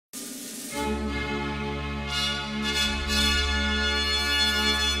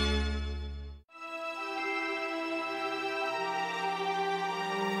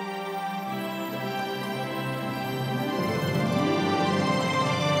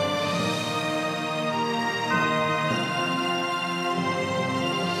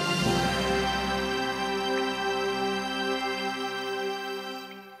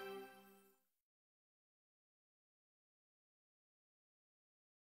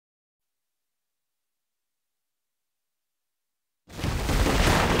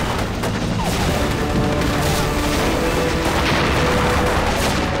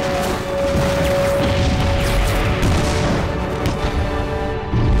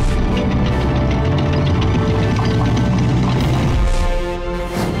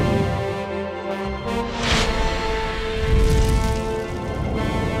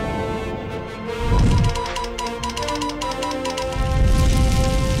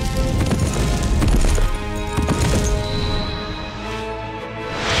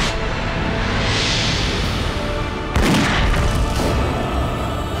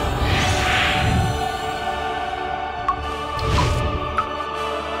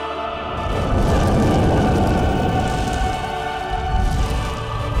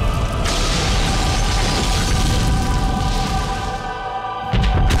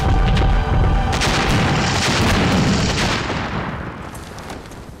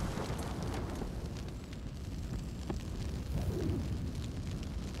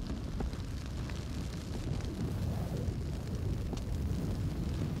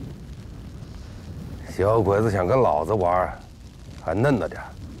小鬼子想跟老子玩，还嫩了点。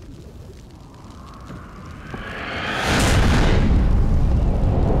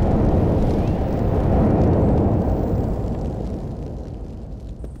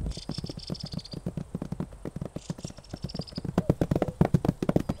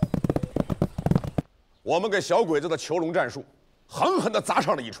我们给小鬼子的囚笼战术狠狠地砸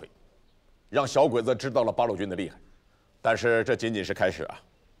上了一锤，让小鬼子知道了八路军的厉害。但是这仅仅是开始啊！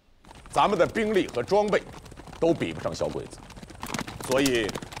咱们的兵力和装备都比不上小鬼子，所以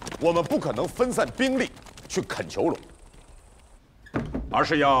我们不可能分散兵力去啃囚笼，而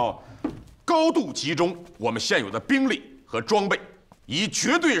是要高度集中我们现有的兵力和装备，以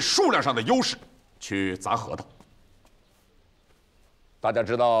绝对数量上的优势去砸核桃。大家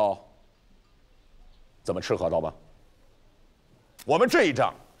知道怎么吃核桃吧？我们这一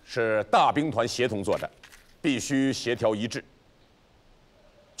仗是大兵团协同作战，必须协调一致。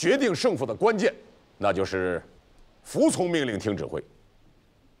决定胜负的关键，那就是服从命令、听指挥。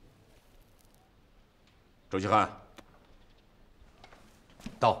周希汉，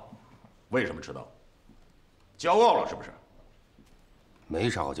到。为什么迟到？骄傲了是不是？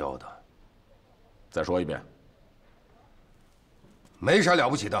没啥好骄傲的。再说一遍。没啥了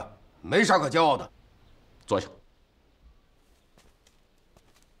不起的，没啥可骄傲的。坐下。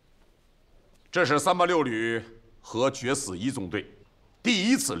这是386旅和决死一纵队第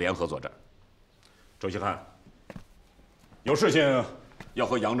一次联合作战。周希汉，有事情要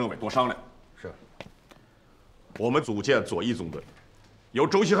和杨政委多商量。是。我们组建左翼纵队，由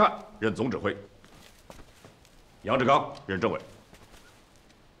周希汉任总指挥，杨志刚任政委。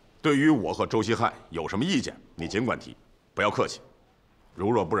对于我和周希汉有什么意见，你尽管提，不要客气。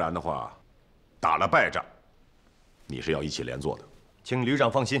如若不然的话，打了败仗，你是要一起连坐的。请旅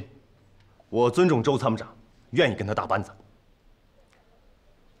长放心，我尊重周参谋长，愿意跟他打班子。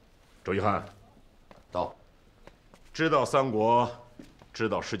周希汉，到。知道三国，知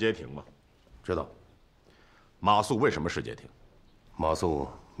道失节亭吗？知道。马谡为什么失节亭？马谡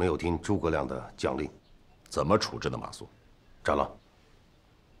没有听诸葛亮的将令。怎么处置的马谡？斩了。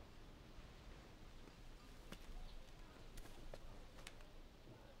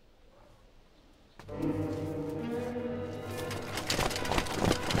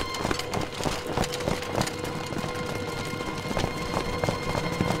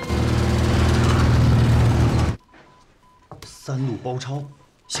三路包抄，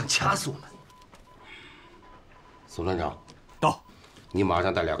想掐死我们。宋团长，到。你马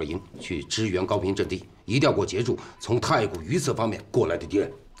上带2个营去支援高平阵地，一定要给我截住从太谷榆次方面过来的敌人。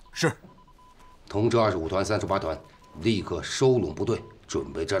是。通知25团、38团，立刻收拢部队，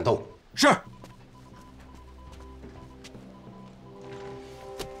准备战斗。是。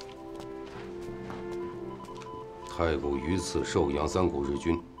太谷榆次、寿阳3股日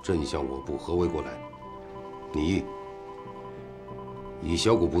军正向我部合围过来，你以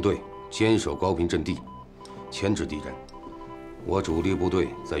小股部队坚守高平阵地，牵制敌人。我主力部队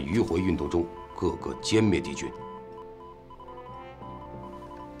在迂回运动中各个歼灭敌军。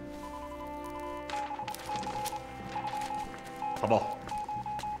报报，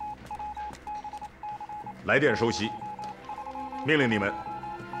来电收悉，命令你们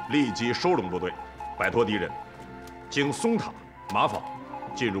立即收拢部队，摆脱敌人，经松塔、马坊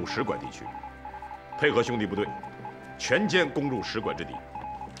进入使馆地区，配合兄弟部队全歼攻入使馆之敌。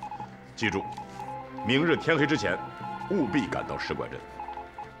记住，明日天黑之前，务必赶到使馆镇。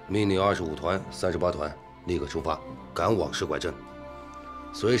命令25团、38团立刻出发，赶往使馆镇，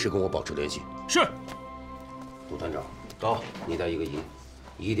随时跟我保持联系。是。陆团长，到。你带1个营，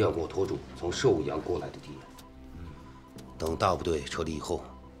一定要给我拖住从寿阳过来的敌人。等大部队撤离以后，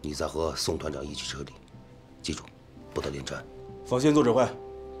你再和宋团长一起撤离。记住，不得恋战。放心，总指挥。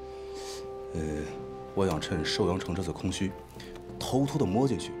我想趁寿阳城这次空虚，偷偷的摸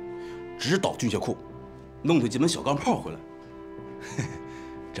进去，直捣军械库，弄出几门小钢炮回来。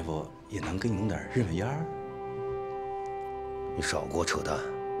这不也能给你弄点日本烟儿？你少给我扯淡！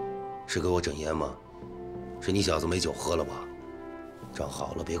是给我整烟吗？是你小子没酒喝了吧？仗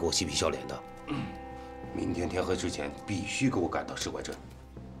好了，别给我嬉皮笑脸的。明天天黑之前必须给我赶到使馆镇，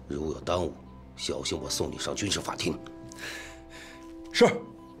如有耽误，小心我送你上军事法庭。是。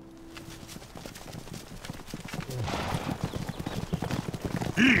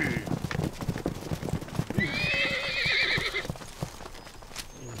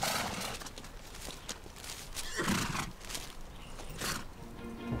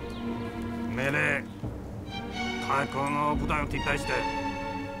命令、太閤の部隊を撤退して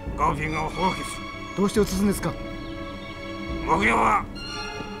高平を放棄する。どうして移すんですか？目標は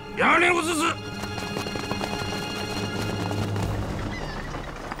山に移す。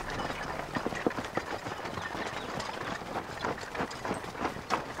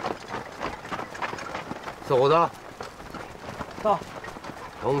走的。到。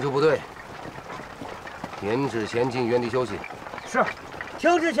通知部队，停止前进，原地休息。是。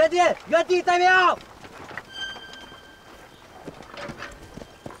停止前进，原地待命。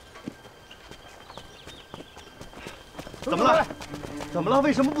怎么了？怎么了？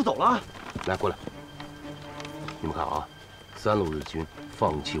为什么不走了？来，过来。你们看啊，3路日军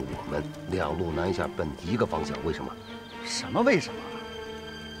放弃我们，2路南下奔一个方向，为什么？什么为什么？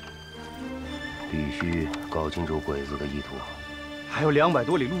必须搞清楚鬼子的意图。还有200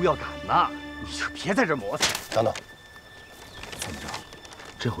多里路要赶呢，你就别在这磨蹭。等等，参谋长，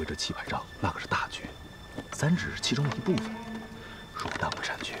这回这棋牌仗那可是大局，咱只是其中一部分。如果耽误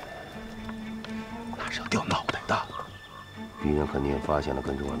战局，那是要掉脑袋的。敌人肯定发现了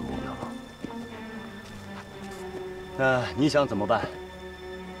更重要的目标了。那你想怎么办？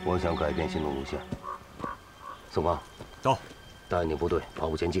我想改变行动路线。宋刚，走，带领部队跑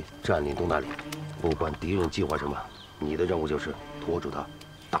步前进，占领东大岭。不管敌人计划什么，你的任务就是拖住他，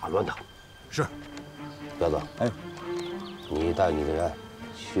打乱他。是。彪子，哎，你带你的人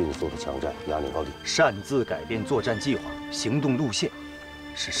迅速的抢占压岭高地。擅自改变作战计划、行动路线，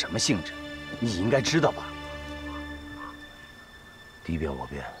是什么性质？你应该知道吧？敌变我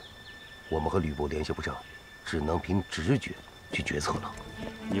变，我们和吕布联系不上，只能凭直觉去决策了。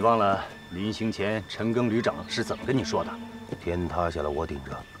你忘了临行前陈赓旅长是怎么跟你说的？天塌下来我顶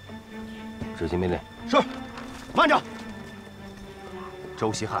着。执行命令。是。慢着，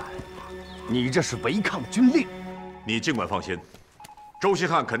周希汉，你这是违抗军令。你尽管放心，周希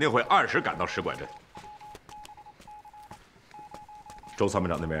汉肯定会按时赶到石拐镇。周参谋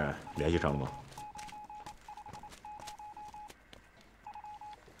长那边联系上了吗？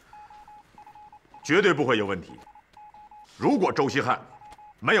绝对不会有问题。如果周希汉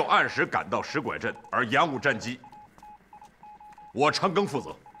没有按时赶到石拐镇而延误战机，我陈赓负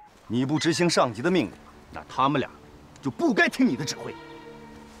责。你不执行上级的命令，那他们俩就不该听你的指挥。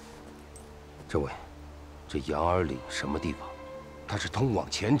政委，这羊儿岭什么地方？它是通往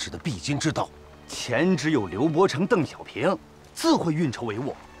前池的必经之道。前只有刘伯承、邓小平，自会运筹帷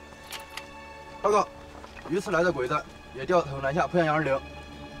幄。报告，榆次来的鬼子也掉头南下，扑向羊儿岭。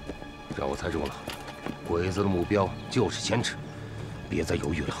让我猜中了，鬼子的目标就是前池，别再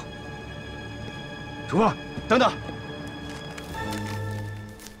犹豫了。出发！等等。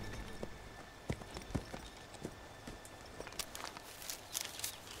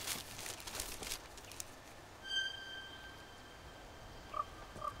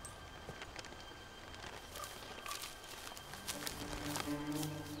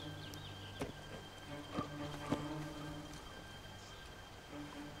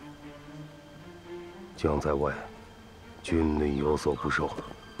将在外，军令有所不受。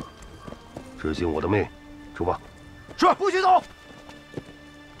执行我的命令，出发。是，不许走。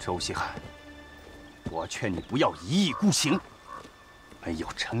周希汉，我劝你不要一意孤行。没有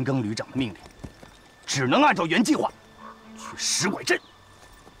陈赓旅长的命令，只能按照原计划去石拐镇。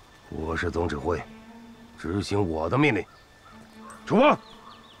我是总指挥，执行我的命令，出发。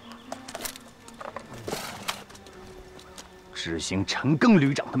执行陈赓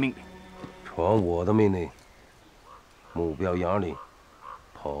旅长的命令。传我的命令，目标羊儿岭，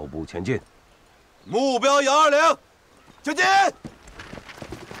跑步前进。目标羊儿岭，前进！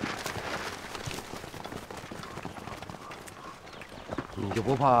你就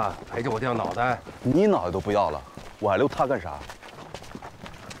不怕陪着我掉脑袋？你脑袋都不要了，我还留他干啥？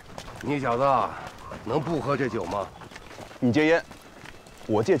你小子能不喝这酒吗？你戒烟，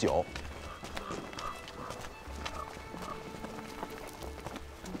我戒酒。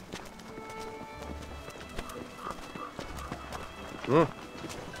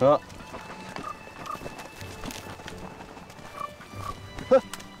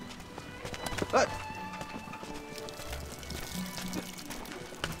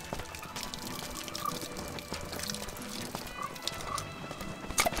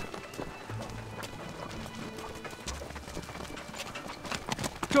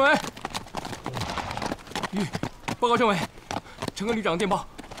政委，报告政委，陈赓旅长电报。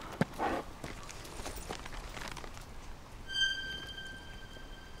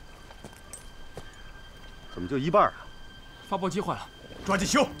怎么就一半啊？发报机坏了，抓紧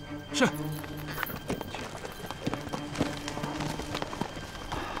修。是。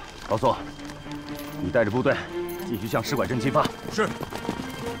老宋，你带着部队继续向石拐镇进发。是。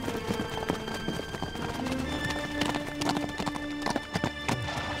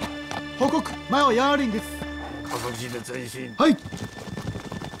報告、前はヤーリンです。各自で前進。はい。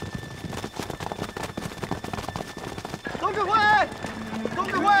总指挥，总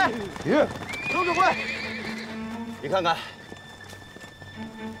指挥，总指挥，你看看，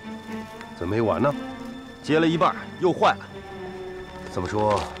怎么没完呢？接了一半又坏了。这么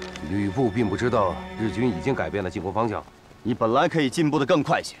说，吕布并不知道日军已经改变了进攻方向。你本来可以进步得更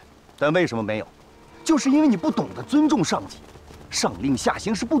快些，但为什么没有？就是因为你不懂得尊重上级。上令下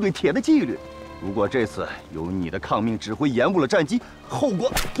行是部队铁的纪律。如果这次由于你的抗命指挥延误了战机，后果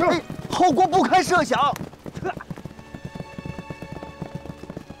不堪设想。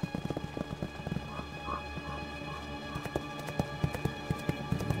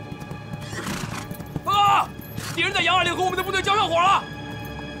啊！敌人在杨二岭和我们的部队交上火了！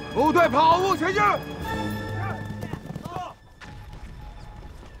部队跑步前进！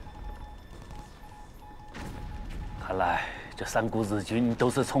看来这3股日军都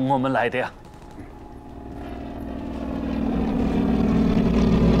是从我们来的呀。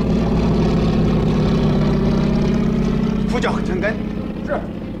副将陈赓。是。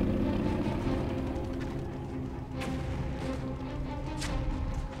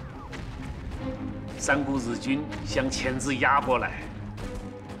3股日军想钳制压过来，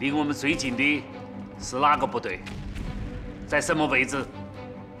离我们最近的是哪个部队？在什么位置？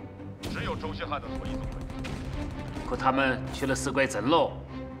只有周希汉的左翼纵队。可他们去了石拐镇喽。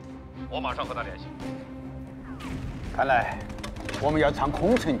我马上和他联系。看来我们要唱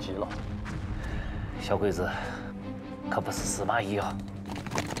空城计了。小鬼子，可不是司马懿啊！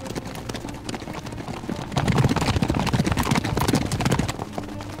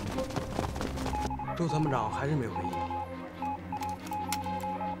周参谋长还是没回应。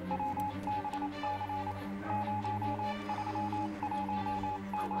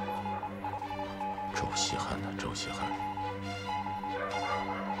周希汉呢？周希汉，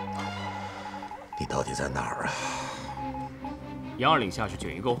你到底在哪儿啊？杨二岭下是卷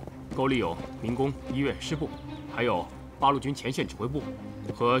鱼沟，沟里有民工、医院、师部，还有八路军前线指挥部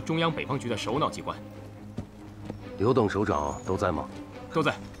和中央北方局的首脑机关。刘邓首长都在吗？都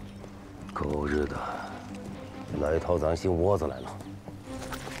在。狗日的，来掏咱心窝子来了！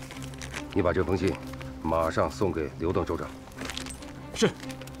你把这封信马上送给刘邓首长。是。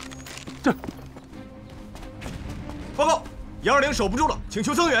这。报告，杨二岭守不住了，请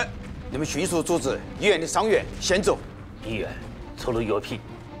求增援。你们迅速组织医院的伤员先走。医院除了药品，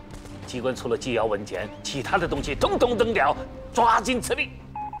机关除了机要文件，其他的东西统统扔掉，抓紧处理。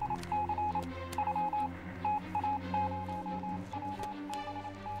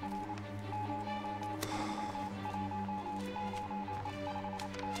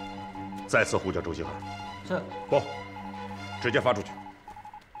再次呼叫周希汉。是。不，直接发出去。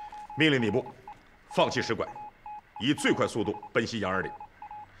命令你部放弃石拐，以最快速度奔袭杨二岭，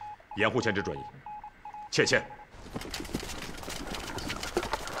掩护前置转移。切线。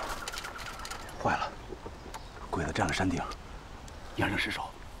坏了，鬼子占了山顶，杨人失守。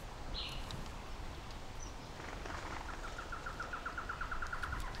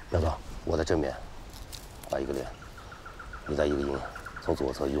苗子，我在正面，把一个连，你带一个营从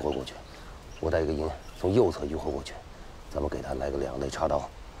左侧迂回过去，我带一个营从右侧迂回过去，咱们给他来个2类插刀，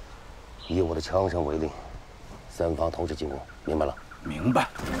以我的枪声为令，3方同时进攻，明白了？明白。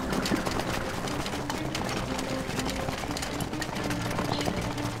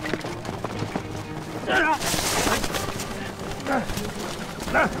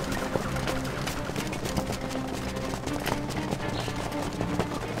来！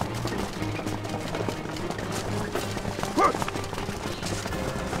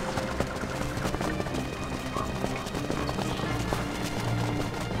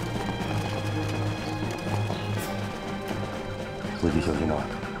自己小心点。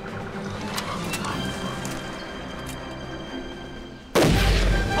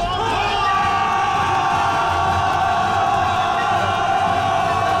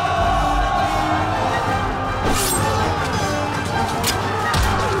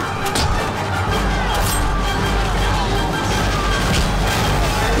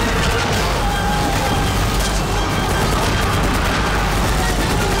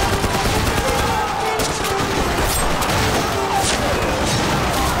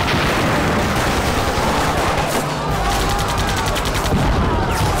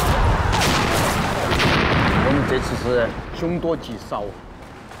凶多吉少。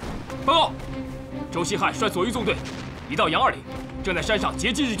报告，周希汉率左翼纵队已到杨二岭，正在山上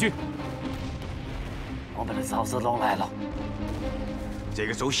截击日军。我们的赵子龙来了。这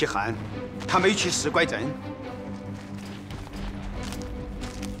个周希汉，他没去石拐镇。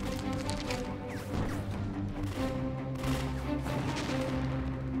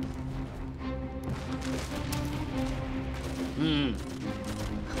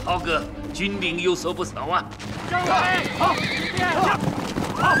豪哥，军令有所不受啊！政委，好，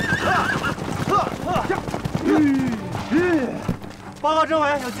报告政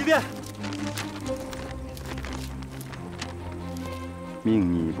委，有急变。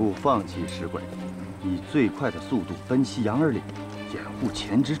命你部放弃石鬼，以最快的速度奔袭羊儿岭，掩护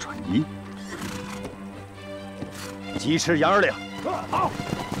前之转移，急驰羊儿岭。好，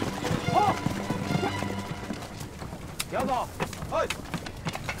好，杨总，哎，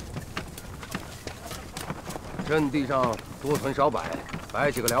阵地上多屯少摆，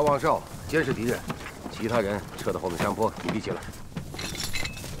摆几个瞭望哨监视敌人，其他人撤到后面山坡隐蔽起来。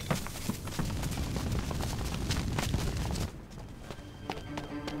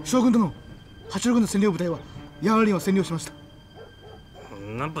 将軍殿、86軍の占領部隊はヤンアリンを占領しました。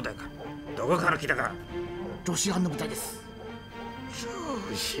何部隊か。どこから来たか。周師範の部隊です。周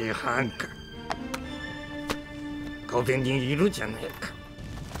師範か。ここにいるじゃないか。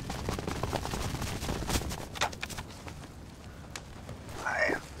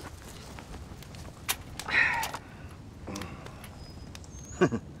哎呀，哼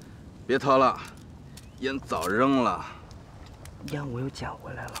哼，别掏了，烟早扔了。 烟我又捡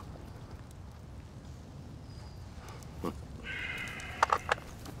回来了。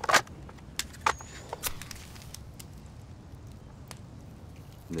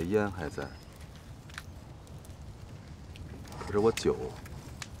你的烟还在，可是我酒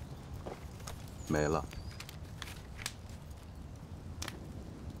没了。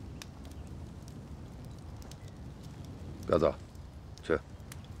彪子，去，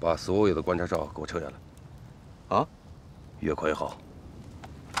把所有的观察哨给我撤下来。啊？ 越快越好。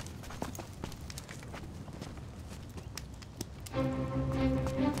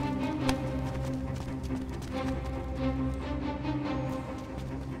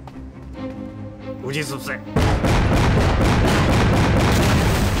武器是不是？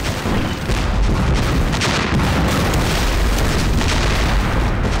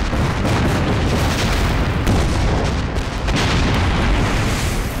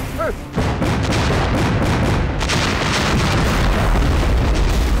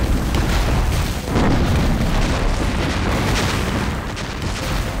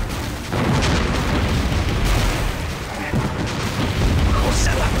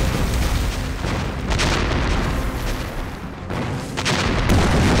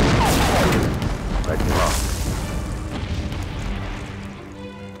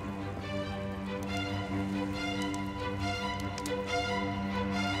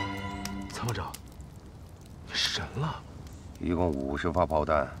参谋长，你神了！一共50发炮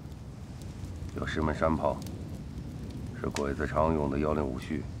弹，有10门山炮，是鬼子常用的105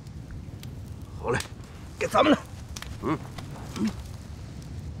序。好嘞，给咱们的。嗯。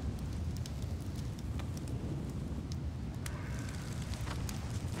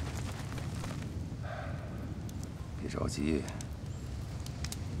别着急。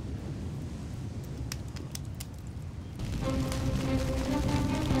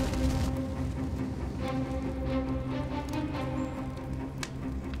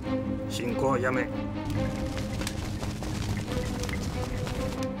 進行やめ。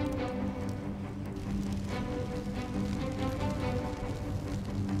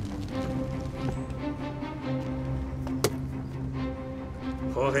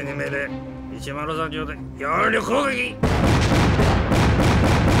砲兵に命令、103条で揚力攻撃。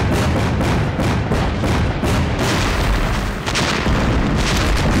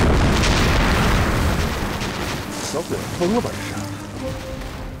小鬼疯了吧？这是。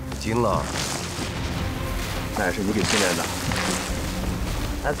 惊了，那也是你给训练的。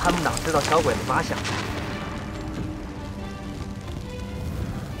咱参谋长知道小鬼子八想。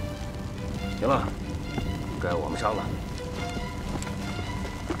行了，该我们上了。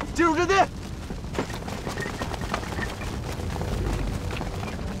进入阵地。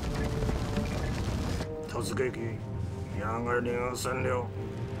突撃、202を占領。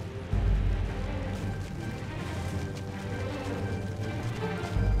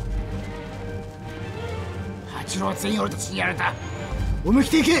 86は全員俺たちにやられた。思い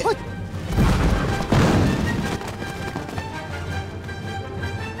切っていけ。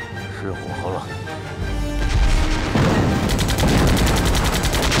是火候了。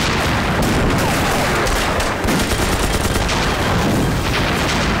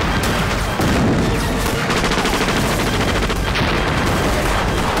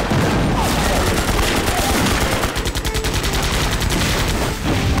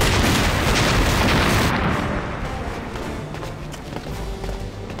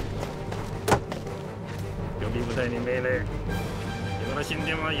に命令。今の神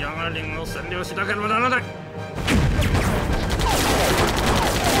殿はヤガリンを占領しなければならない。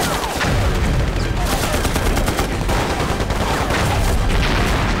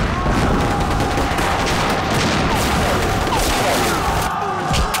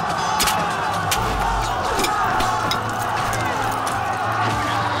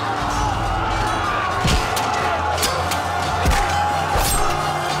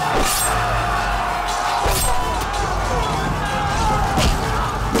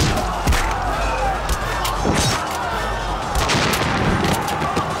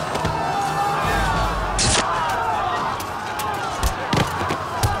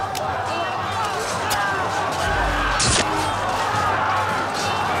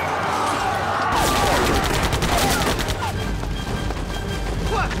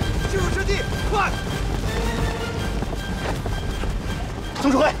总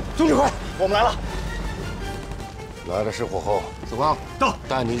指挥，总指挥，我们来了。来的是火候，子光到，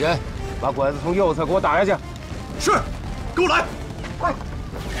带你人把拐子从右侧给我打下去。是，跟我来。快！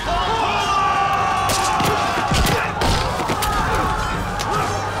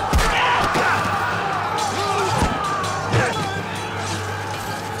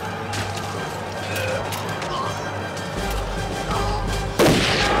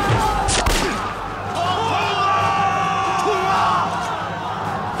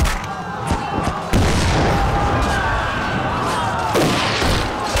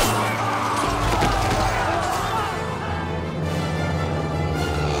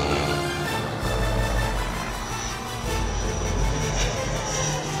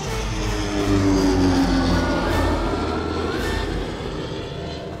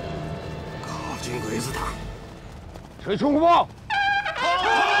水冲锋炮！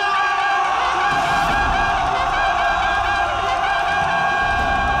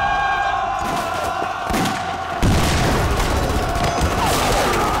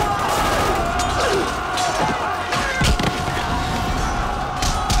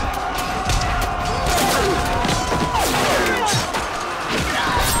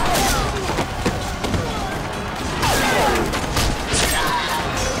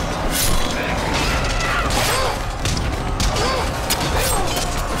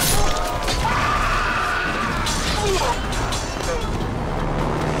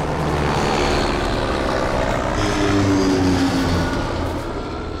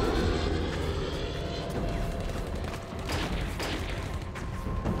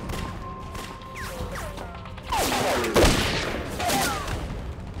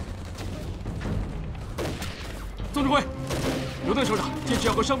总指挥，刘邓首长坚持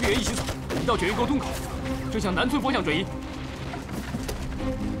要和伤病员一起走，到卷云沟东口，正向南村方向转移。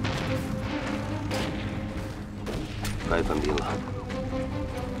该分兵了。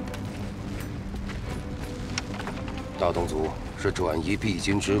大洞族是转移必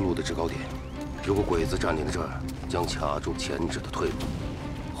经之路的制高点，如果鬼子占领了这儿，将卡住前指的退路，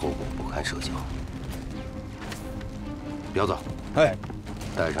后果不堪设想。彪子，哎，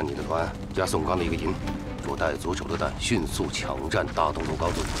带上你的团加宋刚的一个营。 我带左手榴弹迅速抢占大洞族高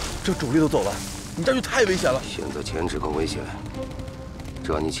地。这主力都走了，你这就太危险了。现在前指更危险，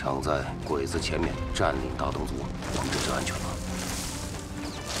只要你抢在鬼子前面占领大洞族，我们这就安全了。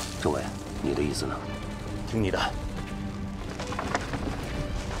政委，你的意思呢？听你的。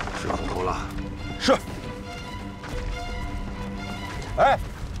是火候了。是。哎，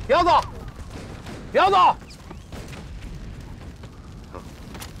彪子，彪子。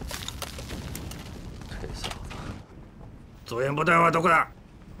 増援部隊はどこだ？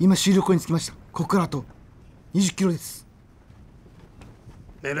今収力に着きました。ここからあと20キロです。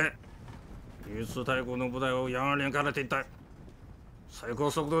命令。輸出大国の部隊をヤンア連から撤退。最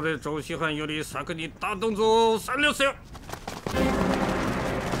高速度で周希汉より先に大洞族を占領せよ。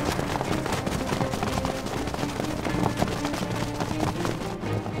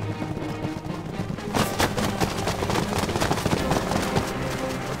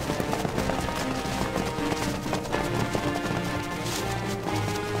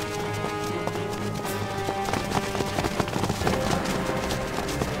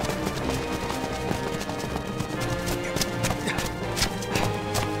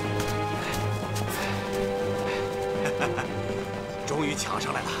 终于抢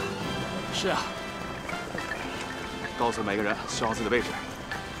上来了。是啊。告诉每个人守好自己的位置，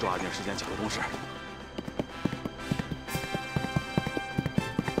抓紧时间抢夺东势。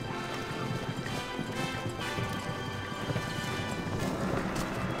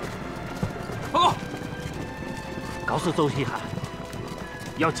报告。告诉周希汉，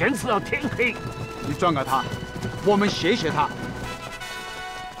要坚持到天黑。你转开他，我们谢谢他。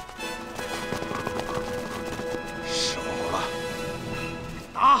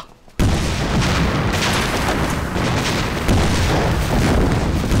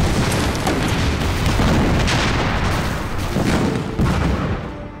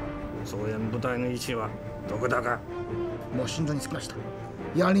 位置はどこだか。もう新庄に着きました。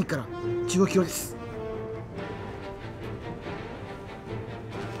ヤーリンから15キロです。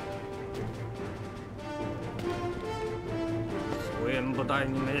増援部隊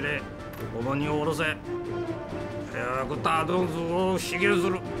に命令、主に下ろせ。早く大洞族を支援す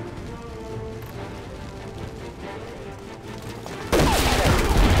る。 1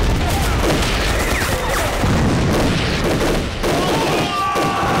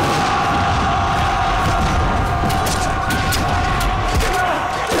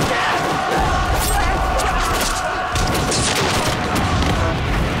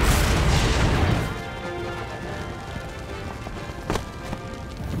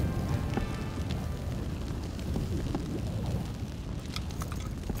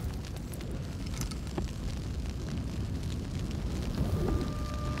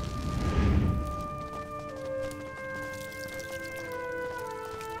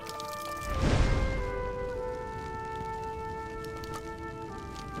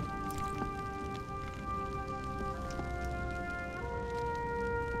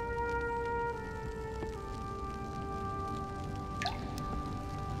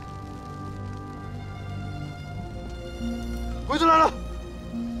子来了！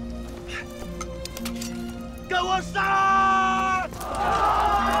跟我上！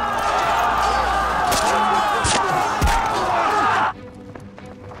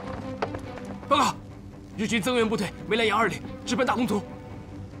报告，日军增援部队没来杨二岭，直奔大东族。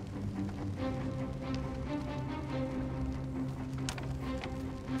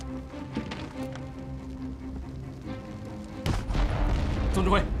总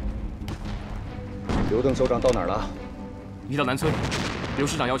指挥，刘邓首长到哪儿了？一到南村，刘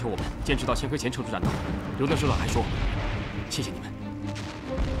师长要求我们坚持到千科前撤出战斗。刘邓首长还说：“谢谢你们。”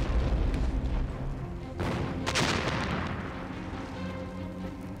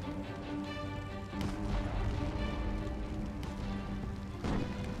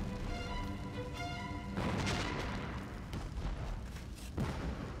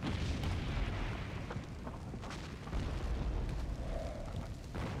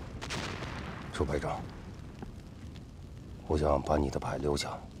楚排长，我想把你的牌留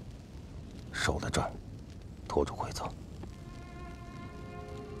下，守了阵，拖住鬼子。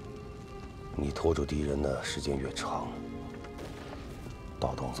你拖住敌人的时间越长，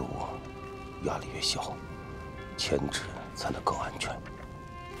大东族压力越小，牵制才能更安全。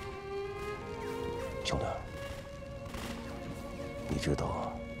兄弟，你知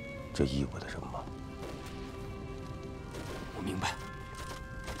道这意味着什么吗？我明白。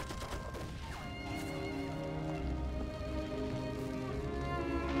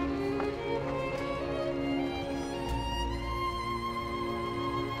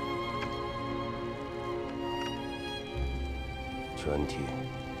全体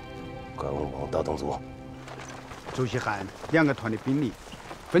赶往大东族。周希汉2个团的兵力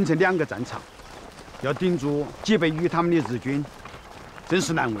分成2个战场，要顶住戒备于他们的日军，真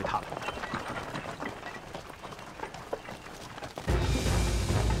是难为他了。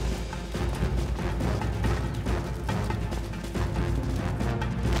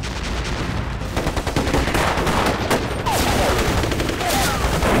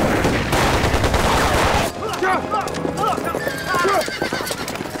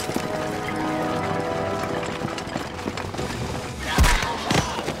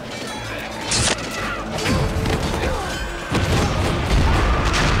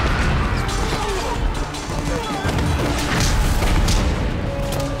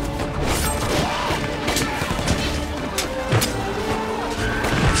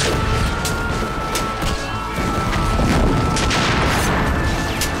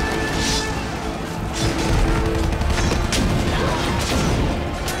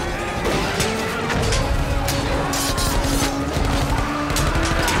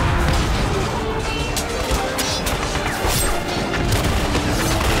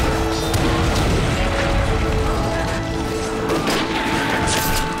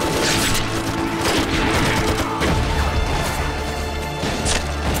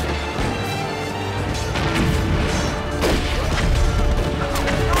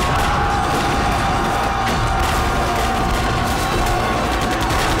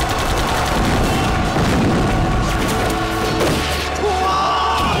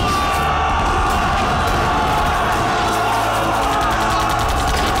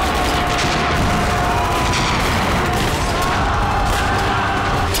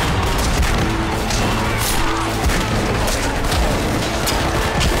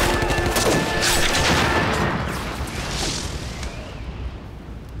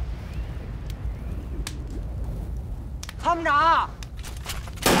参谋长，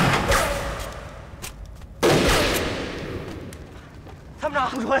参谋长，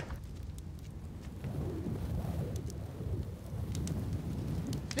总指挥，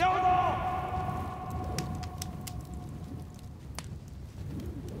调动！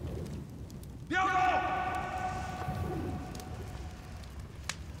调动！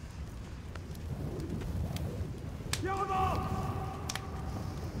调动！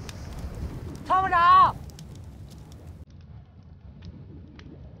参谋长。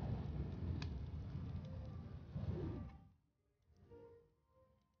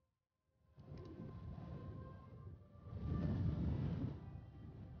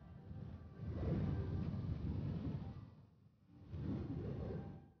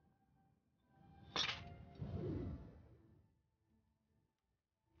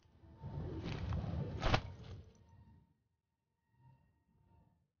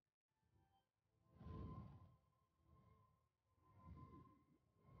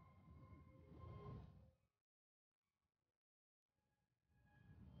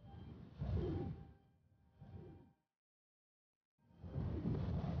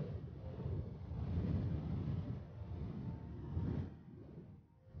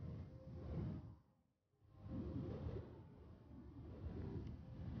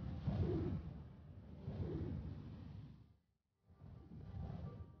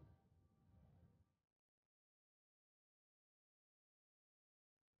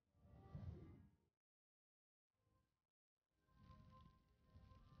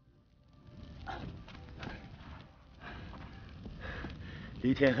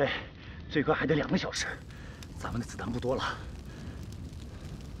离天黑，最快还得2个小时，咱们的子弹不多了。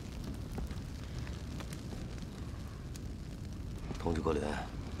通知各连，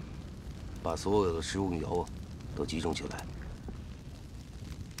把所有的食物油都集中起来。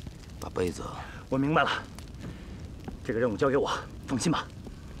把被子……我明白了，这个任务交给我，放心吧。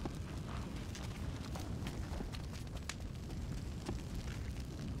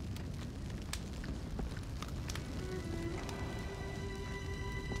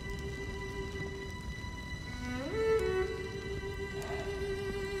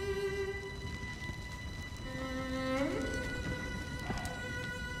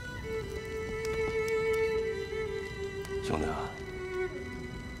 兄弟啊，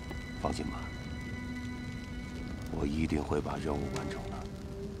放心吧，我一定会把任务完成的。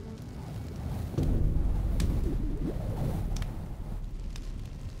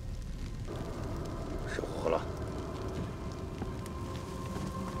守活了！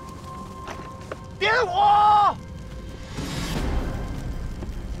点火！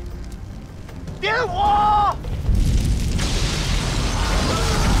点火！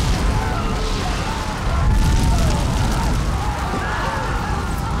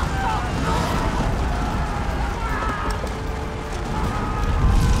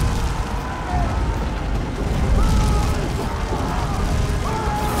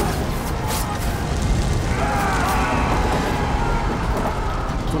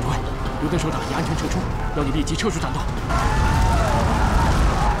 刘队首长已安全撤出，要你立即撤出战斗。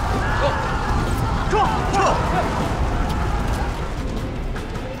撤！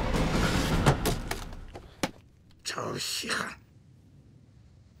周希汉，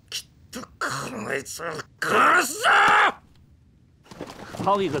给他坑在这儿干啥？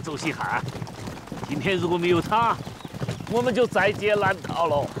好一个周希汉！今天如果没有他，我们就在劫难逃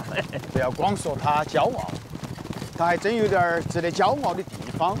了。不要光说他骄傲，他还真有点值得骄傲的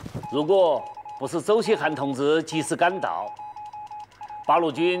地方。 如果不是周希汉同志及时赶到，八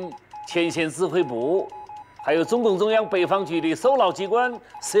路军前线指挥部，还有中共中央北方局的首脑机关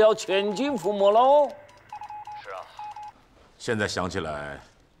是要全军覆没喽。是啊，现在想起来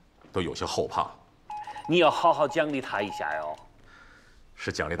都有些后怕。你要好好奖励他一下哟。是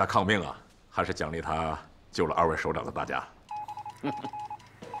奖励他抗命啊，还是奖励他救了2位首长的大家？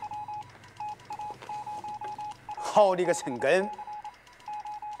好你个陈赓！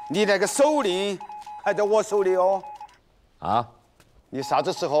 你那个手令还在我手里哦。啊？你啥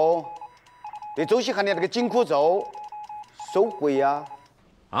子时候对周希汉的那个紧箍咒收回呀？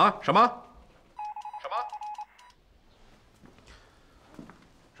啊？什么？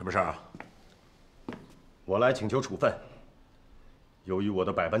什么事儿啊？我来请求处分。由于我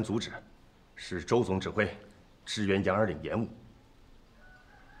的百般阻止，使周总指挥支援杨二岭延误。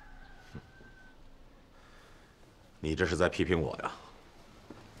你这是在批评我呀？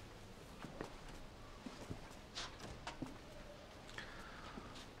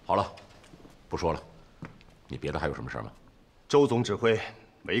 好了，不说了。你别的还有什么事吗？周总指挥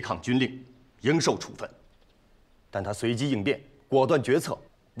违抗军令，应受处分。但他随机应变，果断决策，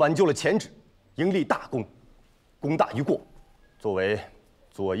挽救了前指，应立大功，功大于过。作为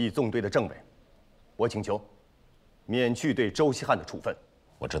左翼纵队的政委，我请求免去对周希汉的处分。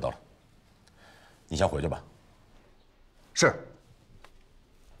我知道了，你先回去吧。是。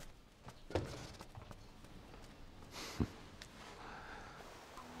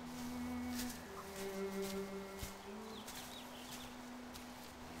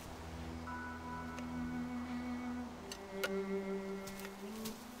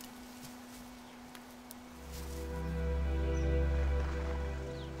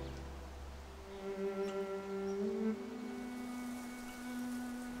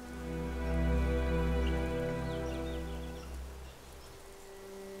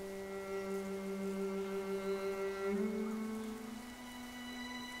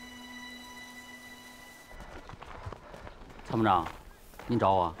 参谋长，您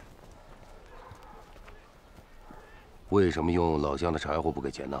找我？为什么用老乡的柴火不给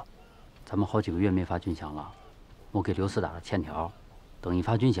钱呢？咱们好几个月没发军饷了，我给刘四打了欠条，等一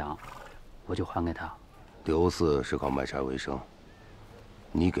发军饷，我就还给他。刘四是靠卖柴为生，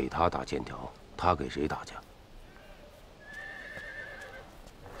你给他打欠条，他给谁打去？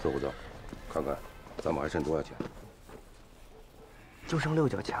走不走？看看，咱们还剩多少钱？就剩6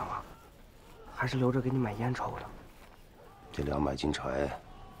角钱了，还是留着给你买烟抽的。 这200斤柴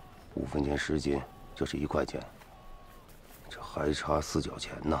，5分钱10斤，就是1块钱，这还差4角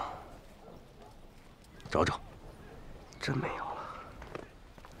钱呢。找找，真没有了。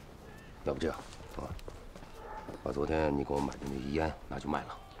要不这样，啊，把昨天你给我买的那烟拿去卖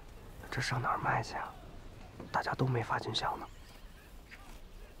了。这上哪儿卖去啊？大家都没发军饷呢。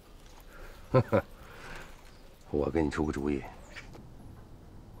呵呵，我给你出个主意。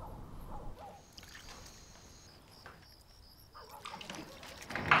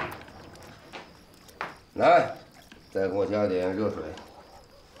来，再给我加点热水。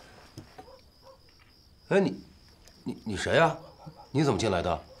哎，你谁呀？你怎么进来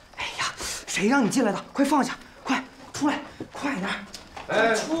的？哎呀，谁让你进来的？快放下！快出来！快点！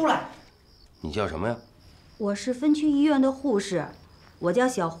哎，出来！你叫什么呀？我是分区医院的护士，我叫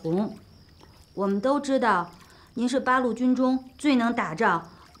小红。我们都知道，您是八路军中最能打仗、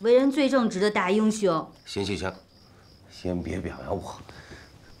为人最正直的大英雄。行，先别表扬我。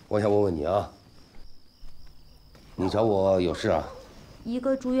我想问问你啊，你找我有事啊？一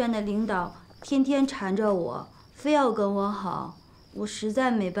个住院的领导天天缠着我，非要跟我好，我实在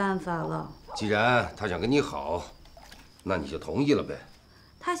没办法了。既然他想跟你好，那你就同意了呗。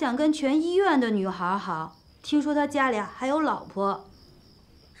他想跟全医院的女孩好，听说他家里还有老婆。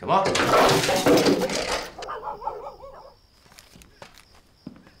什么？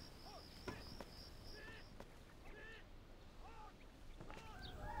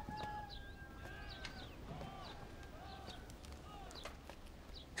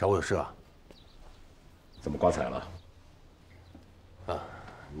找我有事啊？怎么刮彩了？啊，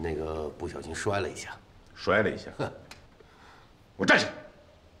那个不小心摔了一下。摔了一下。我站起来。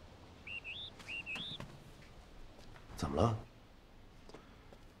怎么了？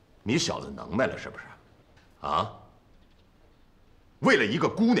你小子能耐了是不是？啊？为了一个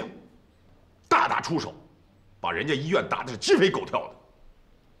姑娘，大打出手，把人家医院打得是鸡飞狗跳的。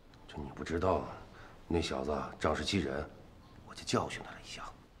这你不知道，那小子仗势欺人，我就教训他了一下。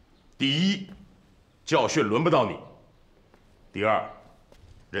第一，教训轮不到你；第二，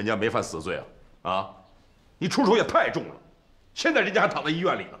人家没犯死罪啊！啊，你出手也太重了，现在人家还躺在医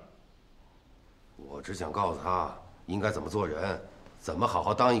院里呢。我只想告诉他应该怎么做人，怎么好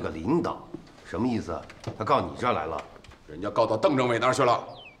好当一个领导。什么意思？他告你这儿来了，人家告到邓政委那儿去了。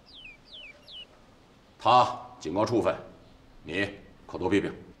他警告处分，你口头批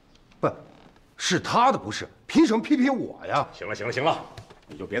评。不，是他的不是，凭什么批评我呀？行了，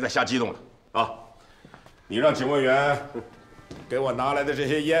你就别再瞎激动了啊！你让警卫员给我拿来的这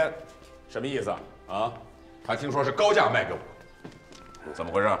些烟，什么意思啊？他听说是高价卖给我，怎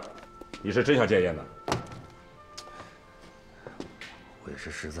么回事？你是真想戒烟呢？我也是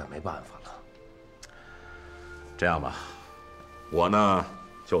实在没办法了。这样吧，我呢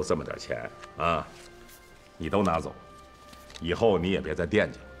就这么点钱啊，你都拿走，以后你也别再惦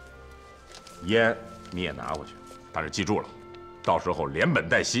记了。烟你也拿回去，但是记住了，到时候连本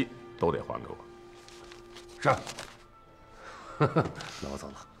带息都得还给我。是。那我走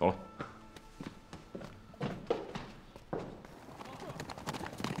了。走了。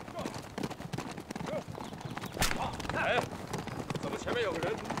哎，怎么前面有个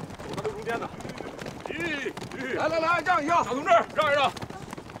人走到中间呢？来，让一让，小同志，让一让。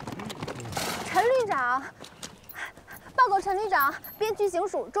陈旅长，报告陈旅长，边区警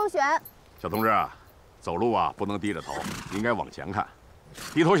署周璇。小同志啊，走路啊不能低着头，应该往前看。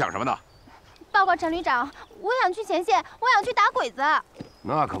低头想什么呢？报告陈旅长，我想去前线，我想去打鬼子。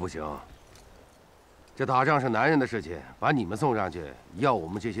那可不行，这打仗是男人的事情，把你们送上去，要我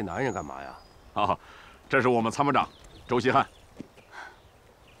们这些男人干嘛呀？啊，这是我们参谋长周希汉。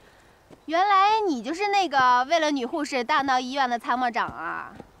原来你就是那个为了女护士大闹医院的参谋长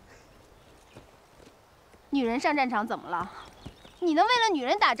啊！女人上战场怎么了？你能为了女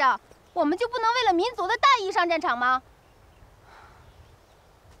人打仗，我们就不能为了民族的大义上战场吗？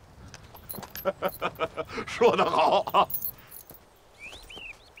说得好啊！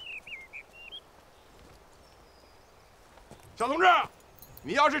小同志，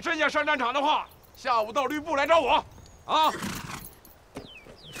你要是真想上战场的话，下午到旅部来找我，啊！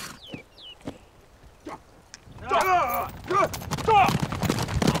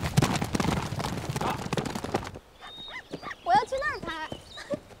我要去那儿拍。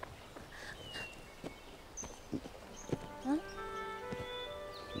嗯，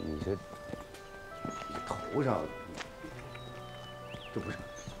你这头上，这不是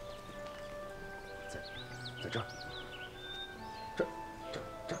在这儿，这，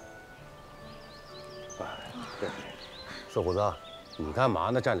哎，对，四虎子，你干嘛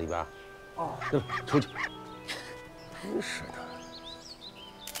呢？站里边。哦，出去。真是的。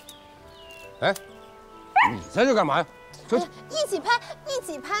哎，你在这干嘛呀？出去。一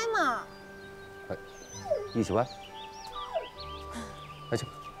起拍嘛。哎，一起拍。哎，行，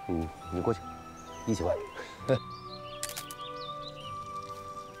你过去，一起拍。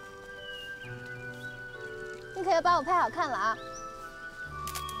你可要把我拍好看了啊！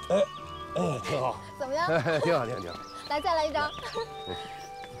挺好。怎么样？挺好。来，再来一张。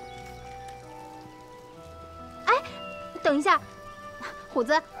等一下，虎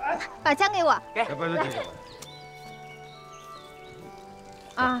子，把枪给我。给。不是这个。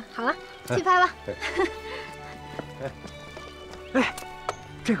啊，好了，去拍吧。哎，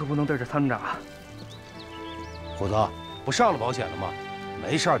这可不能对着参谋长啊。虎子，不上了保险了吗？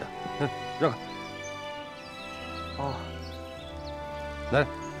没事的。让开。哦。来，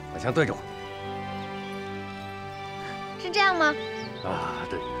把枪对着我。是这样吗？啊，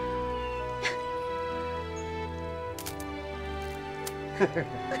对。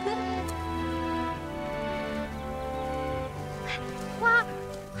花，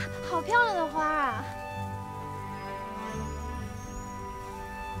好漂亮的花啊！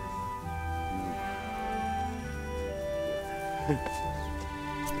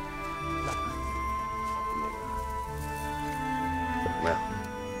怎么样？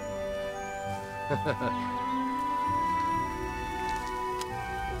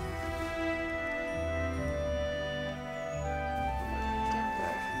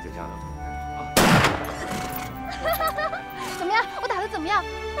就这样的。怎么样？我打的怎么样？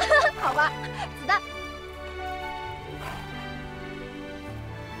好吧，子弹。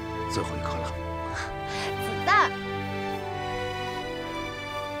最后一颗了。子弹。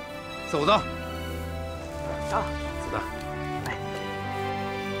四五子。啊，子弹。那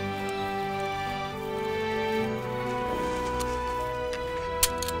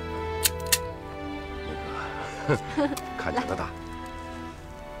个，看你的打。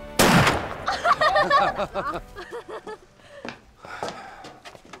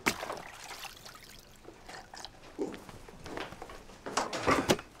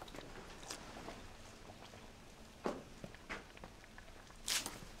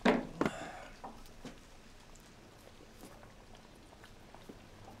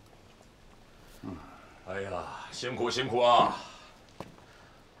哎呀，辛苦辛苦啊！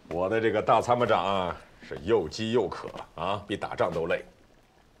我的这个大参谋长是又饥又渴啊，比打仗都累。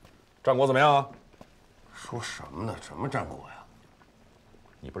战果怎么样？说什么呢？什么战果呀？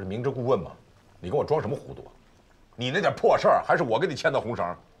你不是明知故问吗？你跟我装什么糊涂啊？你那点破事儿还是我给你牵的红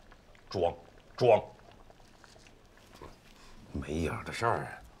绳？装！没影儿的事儿。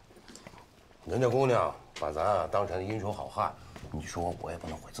人家姑娘把咱当成英雄好汉，你说我也不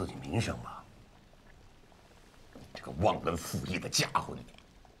能毁自己名声吧？这个忘恩负义的家伙，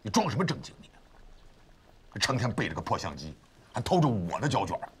你装什么正经你？成天背着个破相机，还偷着我的胶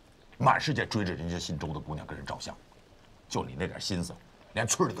卷，满世界追着人家姓周的姑娘跟人照相，就你那点心思，连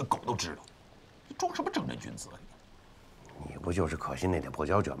村里的狗都知道。你装什么正人君子啊你不就是可惜那点破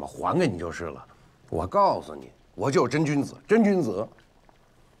胶卷吗？还给你就是了。我告诉你，我就是真君子，真君子。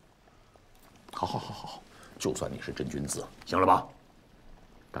好，就算你是真君子，行了吧？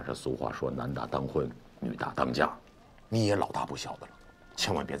但是俗话说，男大当婚，女大当嫁，你也老大不小的了，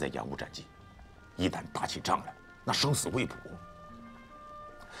千万别再延误战机。一旦打起仗来，那生死未卜。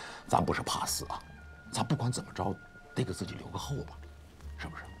咱不是怕死啊，咱不管怎么着，得给自己留个后吧，是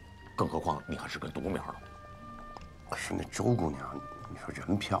不是？更何况你还是个独苗了。可是那周姑娘，你说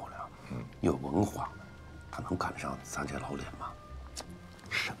人漂亮，又有文化，她能赶上咱这老脸吗？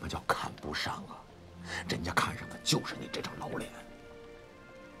什么叫看不上啊？人家看上的就是你这张老脸。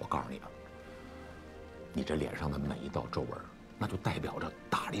我告诉你吧，你这脸上的每一道皱纹，那就代表着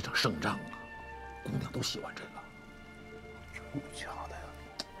打了一场胜仗啊！姑娘都喜欢这个。真的假的呀？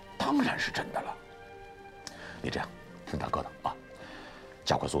当然是真的了。你这样，听大哥的啊，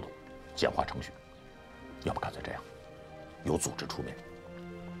加快速度，简化程序。要不干脆这样，有组织出面，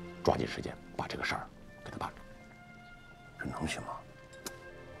抓紧时间把这个事儿给他办了。这能行吗？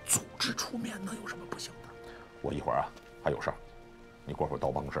组织出面能有什么不行的？我一会儿啊还有事儿，你过会儿到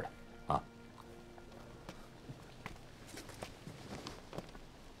我办公室来啊。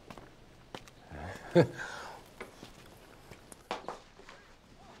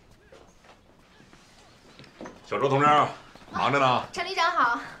小周同志，忙着呢。陈旅长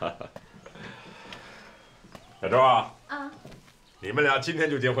好。小周啊，啊，你们俩今天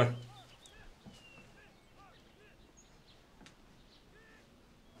就结婚？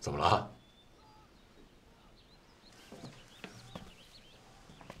怎么了？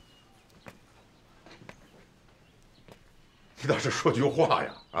你倒是说句话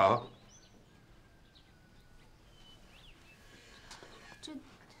呀！啊！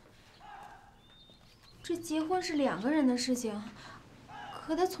这结婚是2个人的事情，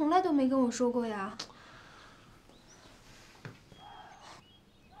可他从来都没跟我说过呀。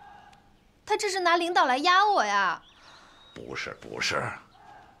他这是拿领导来压我呀？不是，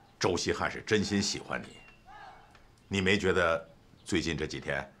周希汉是真心喜欢你。你没觉得最近这几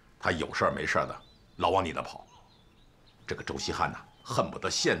天他有事儿没事儿的老往你那跑？这个周希汉呐，恨不得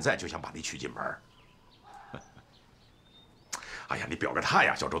现在就想把你娶进门。哎呀，你表个态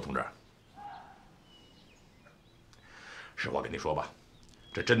呀，小周同志。实话跟你说吧，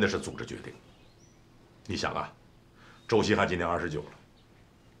这真的是组织决定。你想啊，周希汉今年29了，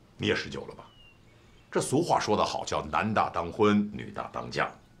你也19了吧？这俗话说得好，叫男大当婚，女大当嫁。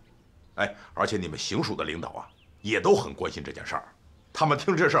哎，而且你们行署的领导啊，也都很关心这件事儿，他们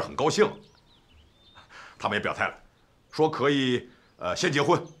听这事儿很高兴，他们也表态了，说可以先结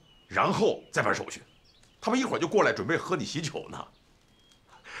婚，然后再办手续。他们一会儿就过来准备喝你喜酒呢。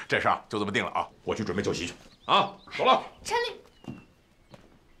这事儿就这么定了啊！我去准备酒席去啊，走了。陈律，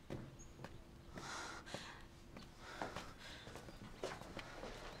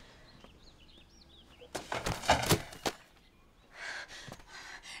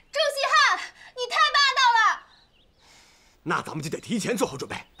周希汉，你太霸道了！那咱们就得提前做好准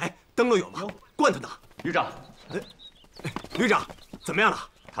备。哎，灯笼有吗？罐头呢？旅长，旅长，怎么样了？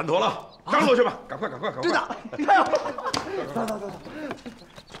谈妥了，张罗去吧，赶快！真的？你看，走。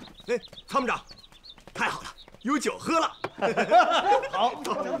哎，参谋长，太好了，有酒喝了。好，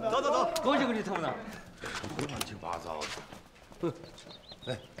走，恭喜参谋长。乱七八糟的。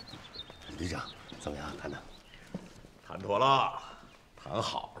哎，旅长，怎么样？谈的？谈妥了，谈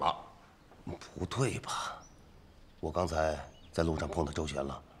好了。不对吧？我刚才在路上碰到周璇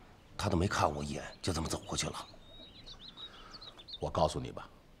了，他都没看我一眼，就这么走过去了。我告诉你吧，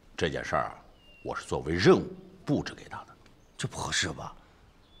这件事儿我是作为任务布置给他的，这不合适吧？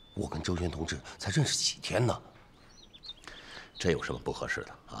我跟周璇同志才认识几天呢，这有什么不合适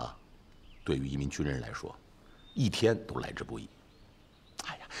的啊？对于一名军人来说，1天都来之不易。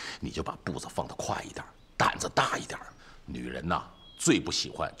哎呀，你就把步子放得快一点，胆子大一点。女人呐，最不喜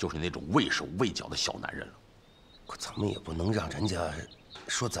欢就是那种畏手畏脚的小男人了。可咱们也不能让人家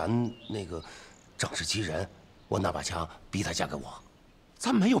说咱那个仗势欺人，我拿把枪逼她嫁给我。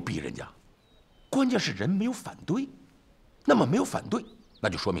咱没有逼人家，关键是人没有反对。那么没有反对，那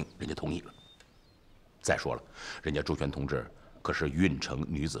就说明人家同意了。再说了，人家周璇同志可是运城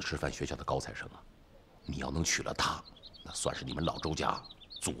女子师范学校的高材生啊，你要能娶了她，那算是你们老周家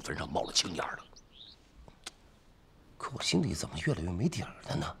祖坟上冒了青烟了。可我心里怎么越来越没底儿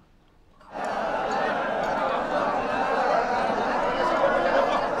了呢？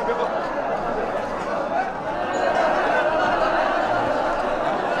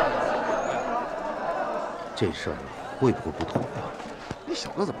这事儿会不会不妥啊？你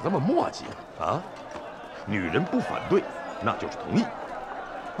小子怎么这么磨叽啊？女人不反对，那就是同意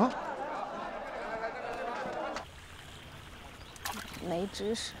啊。没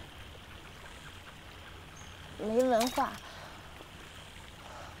知识，没文化，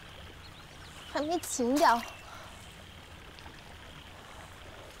还没情调。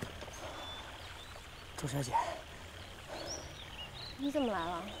周小姐，你怎么来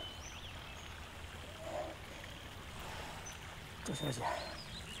了？周小姐，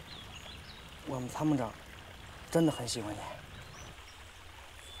我们参谋长真的很喜欢你。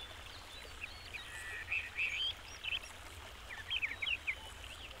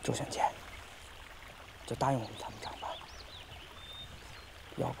周小姐，就答应我们参谋长吧，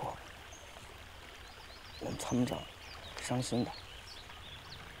要不我们参谋长伤心的。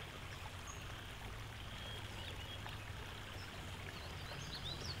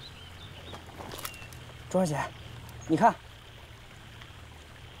周小姐，你看。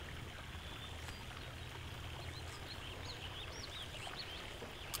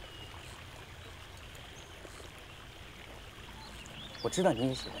我知道你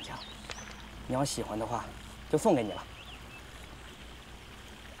也喜欢枪，你要喜欢的话，就送给你了。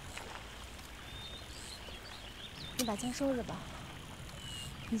你把枪收着吧，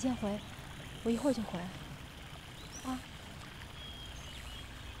你先回，我一会儿就回。啊。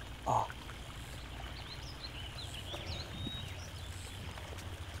哦。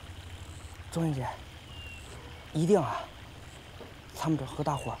周云姐，一定啊！参谋长和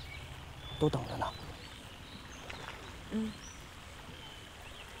大伙都等着呢。嗯。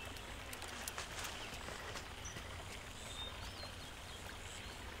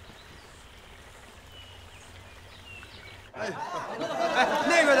哎，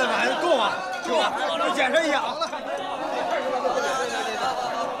那边的碗够吗？够啊！我检查一下啊。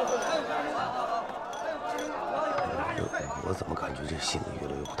我怎么感觉这心里越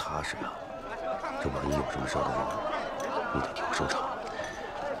来越不踏实呀？这万一有什么事的话，你得替我收场。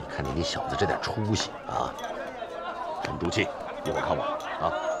看你小子这点出息啊！沉住气，一会儿看我啊！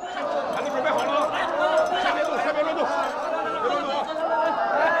咱们准备好了啊！下边动，下边乱动，别乱动啊！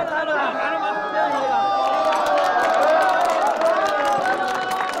来，来了，来了吗？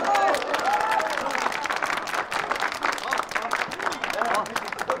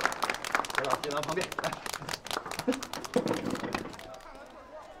好，别往旁边来。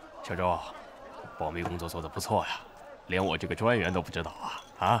周，保密工作做得不错呀，连我这个专员都不知道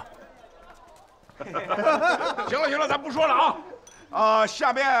啊！行了，咱不说了啊！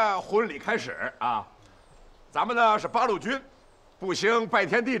下面婚礼开始啊！咱们呢是八路军步行拜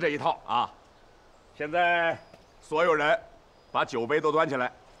天地这一套啊！现在所有人把酒杯都端起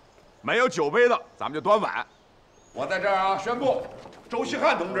来，没有酒杯的咱们就端碗。我在这儿宣布，周希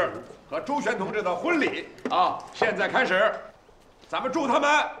汉同志和周璇同志的婚礼现在开始，咱们祝他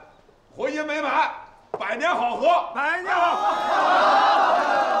们婚姻美满，百年好合，百年好合！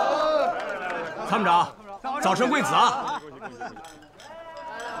参谋长，早生贵子啊！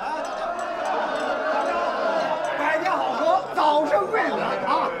百年好合，早生贵子啊！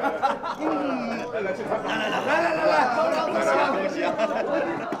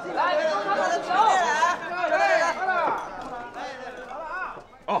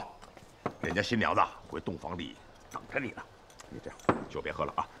哦，人家新娘子回洞房里等着你呢。你这样酒别喝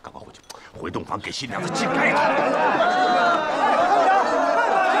了啊，赶快回去，回洞房给新娘子敬盖去。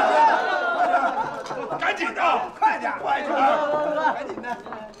赶紧的，快点，快点，赶紧的！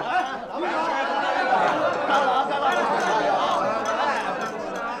哎，老板，干了啊，干了！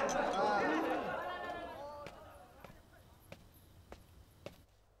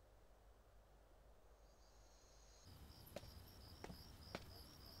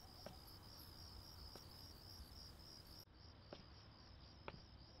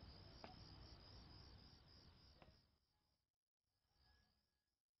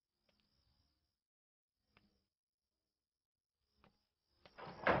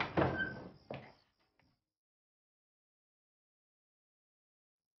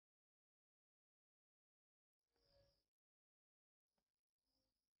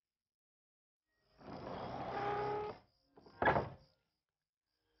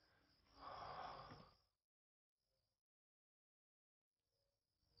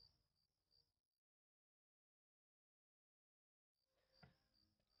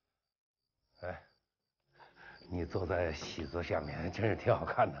哎，你坐在喜字下面真是挺好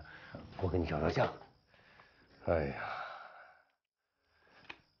看的，我给你照照相。哎呀，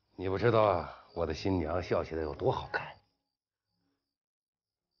你不知道我的新娘笑起来有多好看。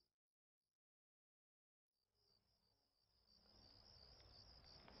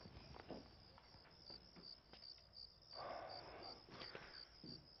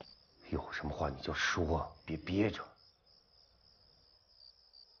有什么话你就说，别憋着。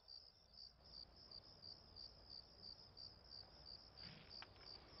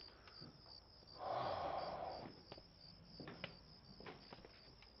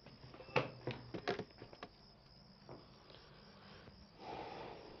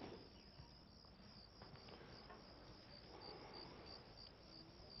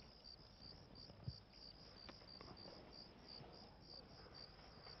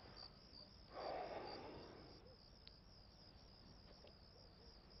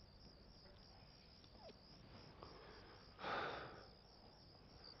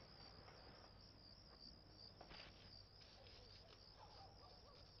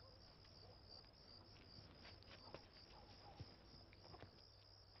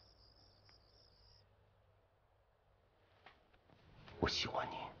我喜欢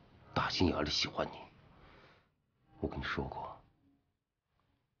你，打心眼里喜欢你。我跟你说过，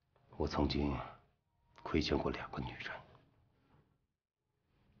我曾经亏欠过2个女人，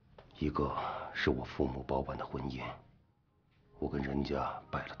一个是我父母包办的婚姻，我跟人家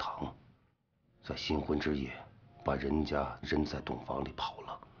拜了堂，在新婚之夜把人家扔在洞房里跑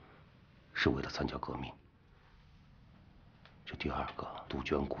了，是为了参加革命。这第2个杜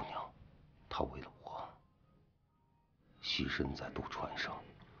鹃姑娘，她为了我牺牲在渡船上。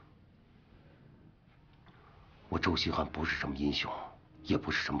我周希汉不是什么英雄，也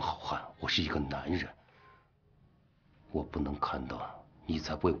不是什么好汉，我是一个男人。我不能看到你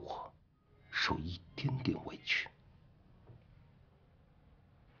在为我受一点点委屈。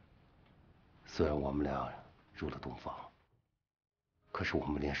虽然我们俩入了洞房，可是我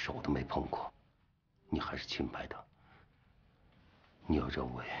们连手都没碰过，你还是清白的。你要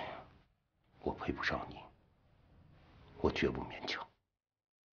认为我配不上你，我绝不勉强。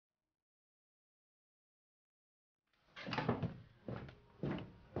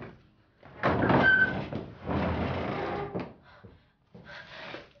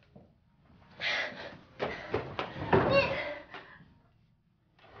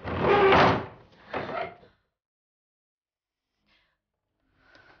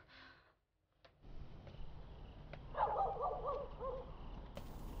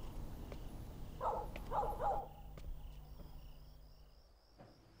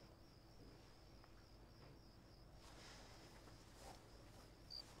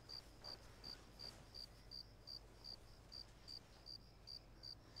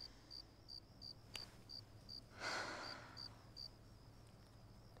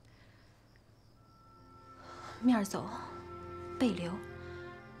面走，背留。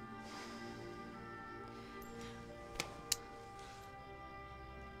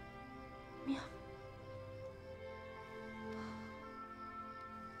面。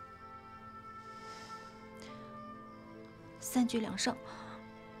3局2胜。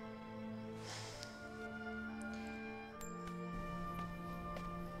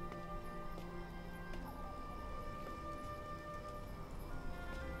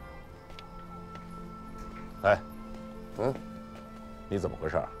 哎，你怎么回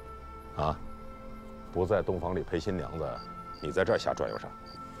事啊？啊，不在洞房里陪新娘子，你在这儿瞎转悠啥？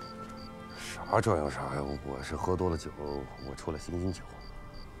啥转悠啥呀？我是喝多了酒，我出来醒醒酒。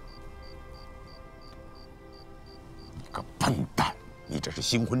你个笨蛋！你这是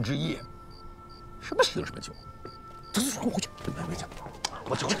新婚之夜，什么醒什么酒？走，回去，回去，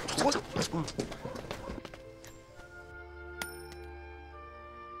我走。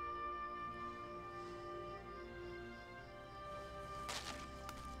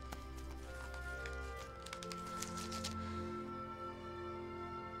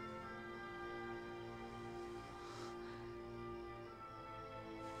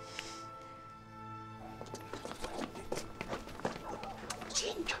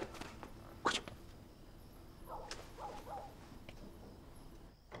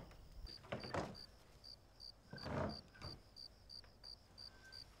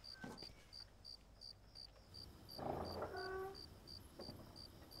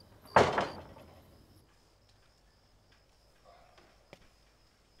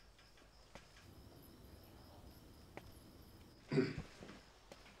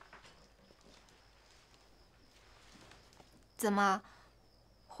怎么，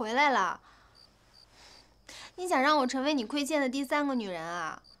回来了？你想让我成为你亏欠的第3个女人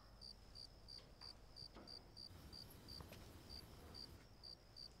啊？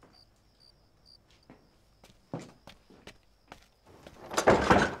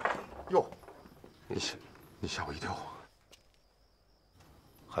哟，你吓我一跳。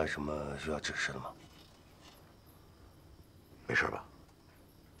还有什么需要指示的吗？没事吧？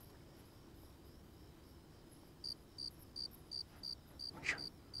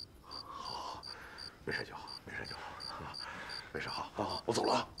 没事就好，没事就好，没事好，好，我走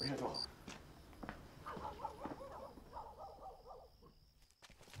了啊，没事就好。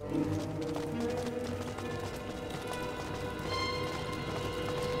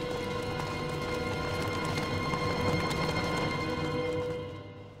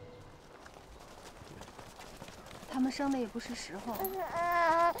他们生的也不是时候。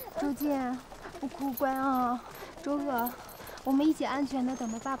周健，不哭，乖啊。周哥，我们一起安全的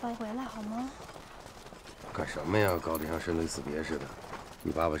等着爸爸回来，好吗？ 干什么呀？搞得像生离死别似的。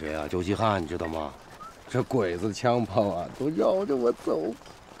你爸爸谁啊？周希汉，你知道吗？这鬼子的枪炮啊，都绕着我走。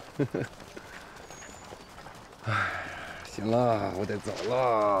哎，行了，我得走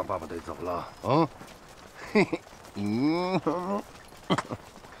了，爸爸得走了啊。嘿嘿，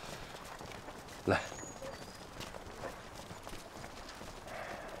来，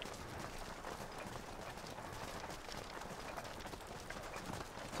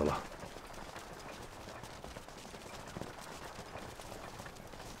走了。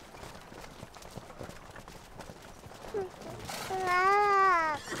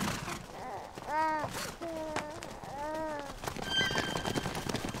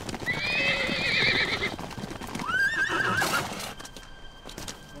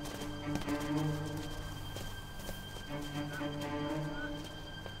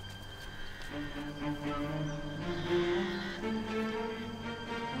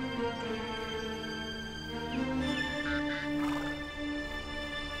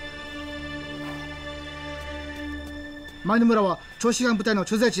 前の村は長志願部隊の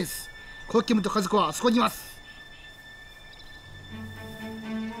駐在地です。国旗部と家族はあそこにいます。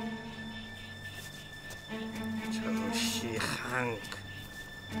周希汉か。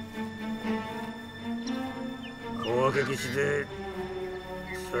攻撃して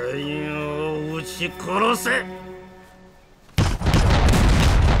全員を撃ち殺せ。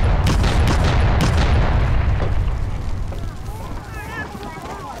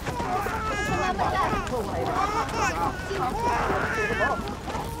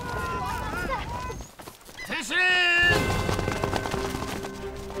 退训！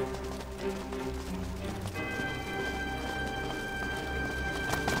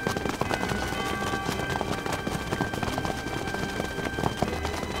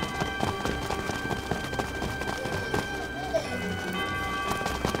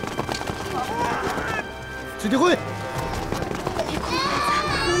ついてこい！ 别哭，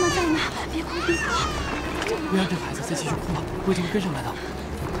妈妈在呢，别哭，别哭。不要这孩子再继续哭了，我已经跟上来了。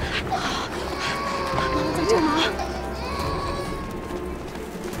妈妈在这。战马。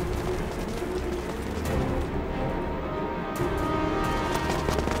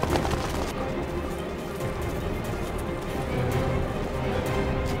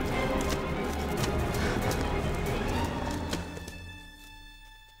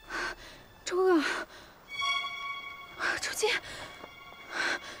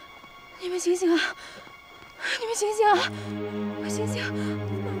 醒醒啊！你们醒醒啊！快醒醒！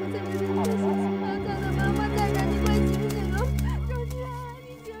妈妈在这里，你快醒醒啊！咱的妈妈在这，你快醒醒啊！周希汉，你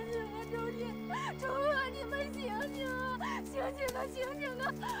醒醒啊！周啊，你们醒醒啊！醒醒啊！醒醒啊！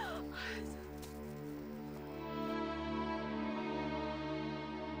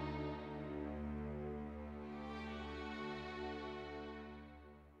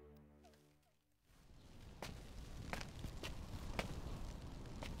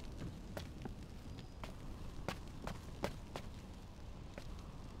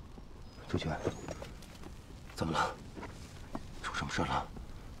 周全，怎么了？出什么事了？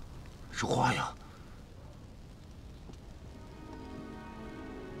说话呀！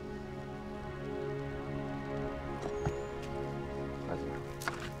孩子，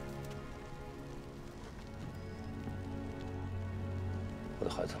我的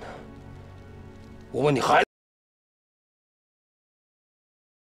孩子呢？我问你，孩子。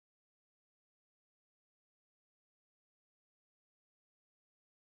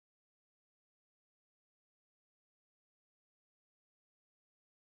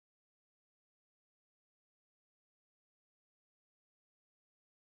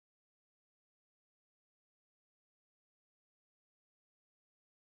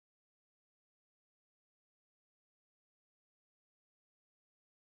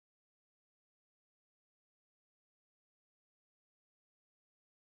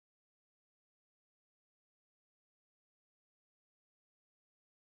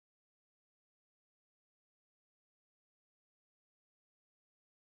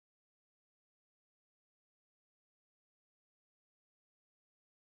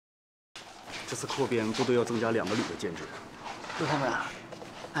 这次扩编，部队要增加2个旅的建制。周参谋，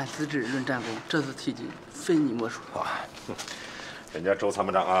按资质论战功，这次提进非你莫属啊！人家周参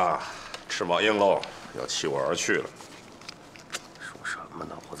谋长啊，翅膀硬喽，要弃我而去了。说什么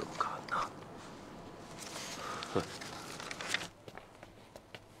呢？我怎么敢呢？哼！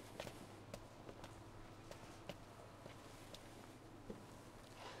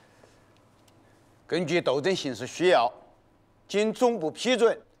根据斗争形势需要，经总部批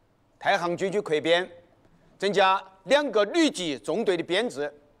准。 太行军区扩编，增加2个旅级中队的编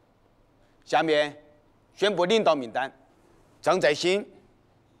制。下面宣布领导名单：张在新、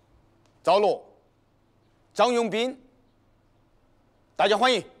赵罗、张永斌。大家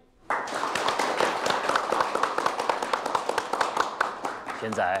欢迎。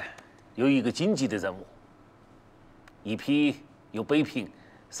现在有一个紧急的任务，一批由北平、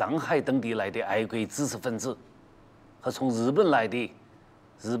上海等地来的爱国知识分子和从日本来的。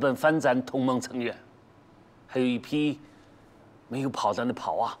 日本反战同盟成员，还有一批没有炮弹的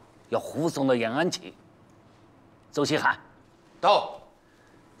炮啊，要护送到延安去。周希汉，到。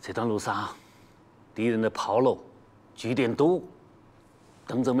这段路上，敌人的炮楼、据点多，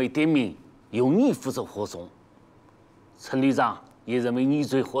邓政委点名由你负责护送。陈旅长也认为你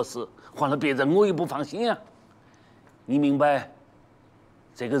最合适，换了别人我也不放心啊。你明白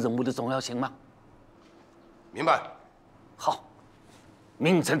这个任务的重要性吗？明白。好。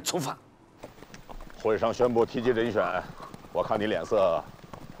 明晨出发。会上宣布提及人选，我看你脸色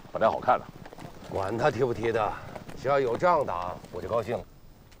不太好看了。管他提不提的，只要有仗打，我就高兴了。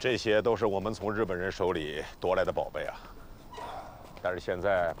这些都是我们从日本人手里夺来的宝贝啊！但是现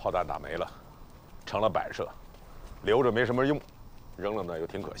在炮弹打没了，成了摆设，留着没什么用，扔了呢又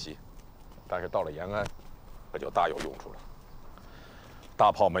挺可惜。但是到了延安，可就大有用处了。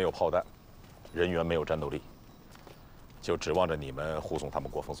大炮没有炮弹，人员没有战斗力。 就指望着你们护送他们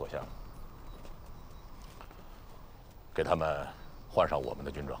过封锁线了，给他们换上我们的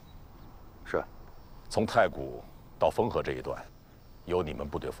军装。是，从太谷到汾河这一段，由你们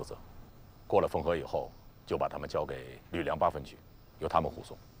部队负责。过了汾河以后，就把他们交给旅2、8分局，由他们护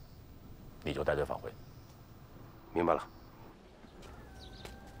送。你就带队返回。明白了。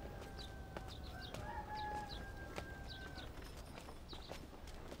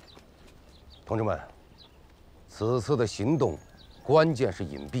同志们。 此次的行动，关键是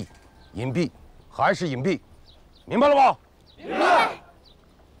隐蔽，隐蔽还是隐蔽，明白了吗？明白。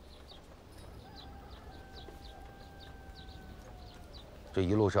这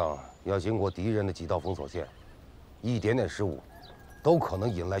一路上要经过敌人的几道封锁线，一点点失误，都可能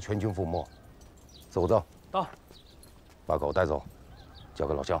引来全军覆没。走着。到。把狗带走，交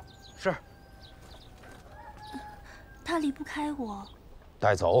给老肖。是。他离不开我。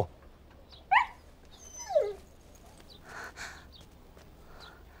带走。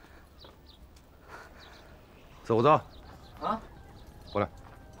走子，啊，过来。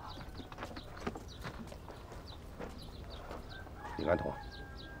饼干桶。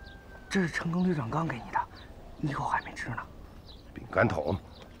这是陈赓旅长刚给你的，你一口还没吃呢。饼干桶。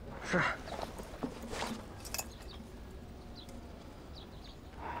是。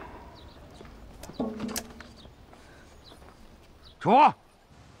出发。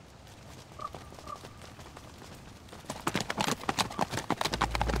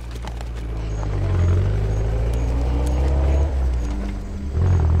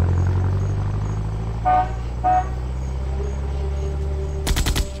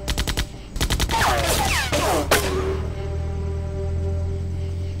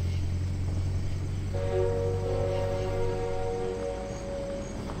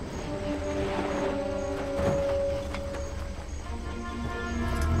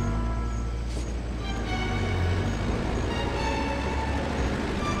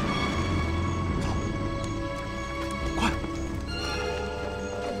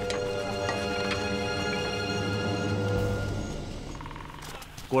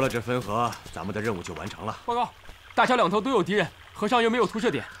过了这汾河，咱们的任务就完成了。报告，大桥两头都有敌人，河上又没有突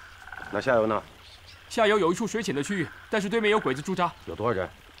射点。那下游呢？下游有一处水浅的区域，但是对面有鬼子驻扎。有多少人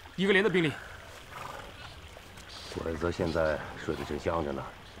？1个连的兵力。鬼子现在睡得正香着呢，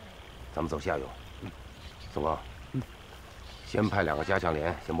咱们走下游。宋刚，先派2个加强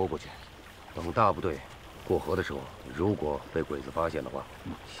连先摸过去，等大部队过河的时候，如果被鬼子发现的话，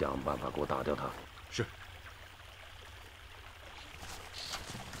想办法给我打掉他。是。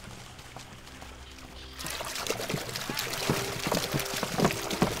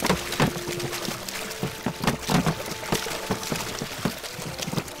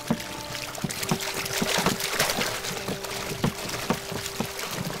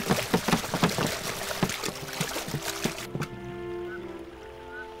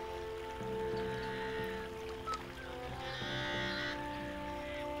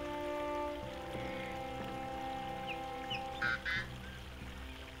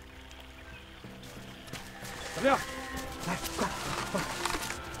怎么样？来，快！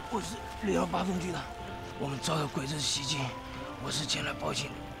我是618分局的，我们遭到鬼子袭击，我是前来报信，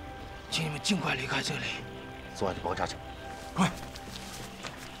请你们尽快离开这里。做完就爆炸去。快！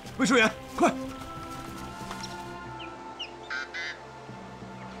魏书远，快！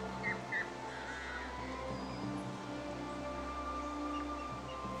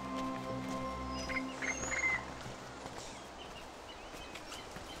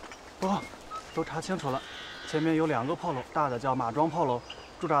报告，都查清楚了。前面有2个炮楼，大的叫马庄炮楼，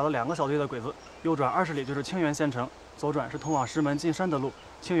驻扎了2个小队的鬼子。右转20里就是清源县城，左转是通往石门进山的路。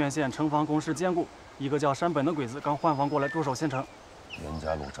清源县城防工事坚固，一个叫山本的鬼子刚换防过来驻守县城。人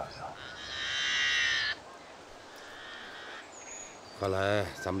家路窄呀，看来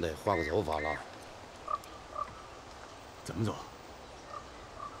咱们得换个走法了。怎么走？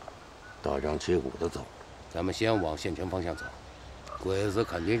大张旗鼓的走，咱们先往县城方向走。鬼子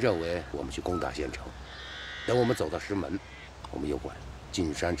肯定认为我们去攻打县城。等我们走到石门，我们右拐，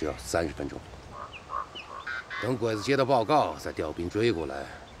进山只要30分钟。等鬼子接到报告，再调兵追过来，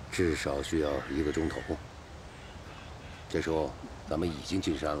至少需要1个钟头。这时候咱们已经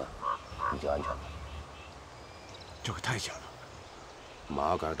进山了，你就安全了。这可太险了，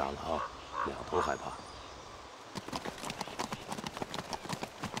麻杆打狼，两头害怕。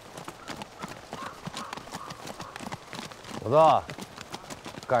小子，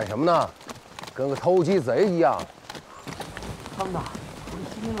干什么呢？跟个偷鸡贼一样。汤大，我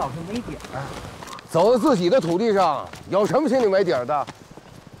这心里老是没底儿。走到自己的土地上，有什么心里没底儿的？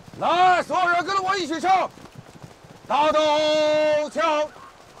来，所有人跟着我一起唱：大刀枪，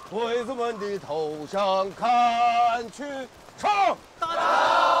鬼子们的头上看去，唱。大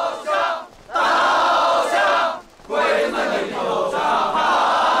刀枪，大刀枪，鬼子们的头上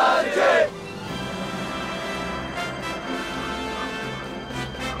看去。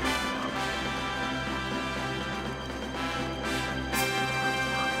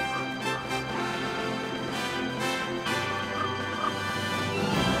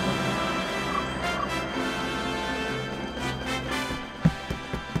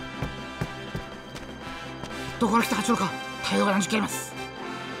どこから来た八郎か対応が何時切ります。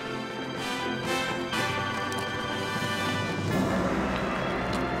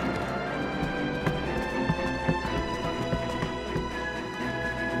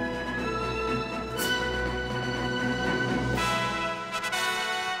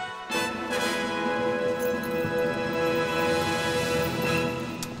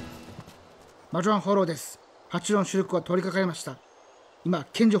マジョンフォローです。8両の主力は通りかかりました。今、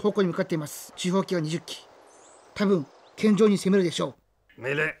県城方向に向かっています。地方機が20機。多分、県城に攻めるでしょう。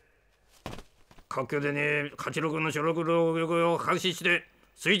命令。各拠点に86軍の主力を監視して、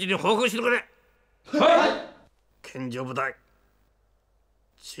随時に報告してくれ。はい。県城部隊、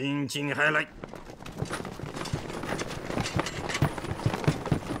陣地に入らない。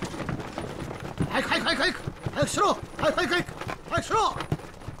早く早く早く早く早くしろ。早く早く早く早くしろ。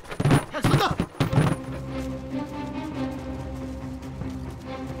早くそんな。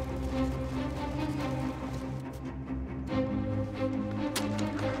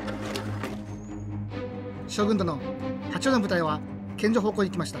将軍殿、8両の部隊は県城方向に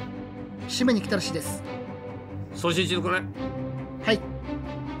来ました。締めに来たらしいです。送信してくれ。はい。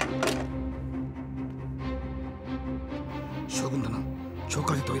将軍殿、超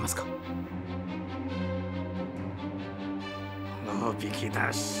過で通りますか。のびき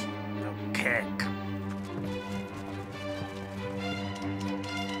出しの計画。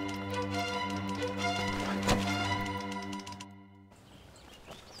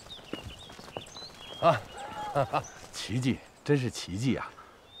啊，奇迹，真是奇迹啊！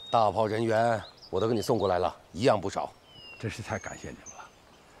大炮人员我都给你送过来了，一样不少。真是太感谢你们了！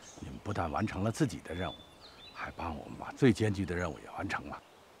你们不但完成了自己的任务，还帮我们把最艰巨的任务也完成了。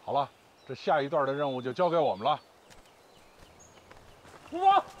好了，这下一段的任务就交给我们了。出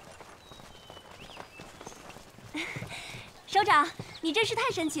发！首长，你真是太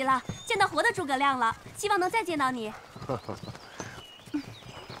神奇了，见到活的诸葛亮了，希望能再见到你。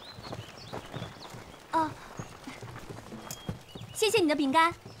哦。 谢谢你的饼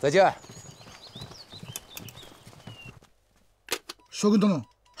干。再见。将軍殿、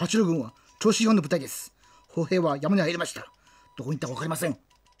8両軍は銚子藩の部隊です。歩兵は山に入りました。どこに行ったか分かりません。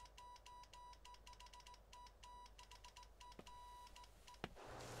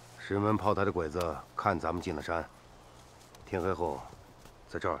石门炮台的鬼子看咱们进了山，天黑后，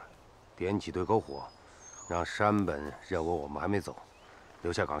在这儿点几堆篝火，让山本认为我们还没走，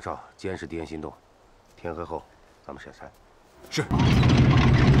留下岗哨监视敌人行动。天黑后，咱们下山。 是。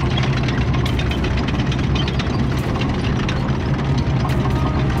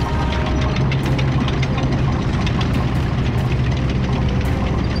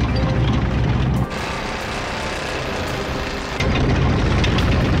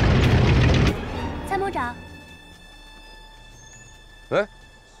参谋长。哎，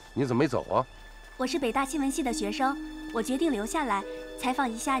你怎么没走啊？我是北大新闻系的学生，我决定留下来采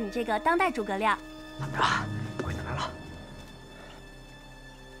访一下你这个当代诸葛亮。啊，鬼子来了！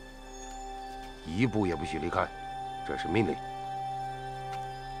 一步也不许离开，这是命令。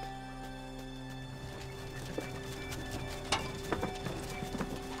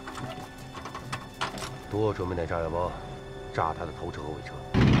多准备点炸药包，炸他的头车和尾车。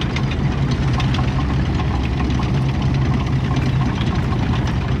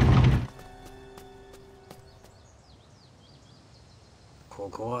こ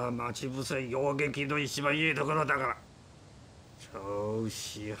こは待ち伏せ擁撃の一番いいところだから。 周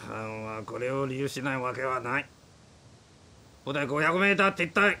希汉はこれを利用しないわけはない。部隊500メーター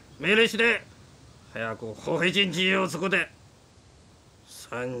撤退命令して、早く歩兵陣地を作って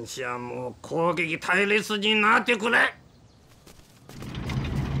三者も攻撃対立になってくれ。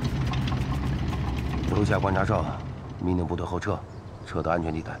留下观察哨，命令部队后撤，撤到安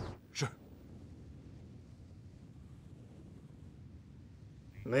全地带。是。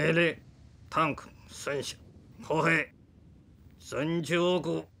命令タンク戦車歩兵。 戦場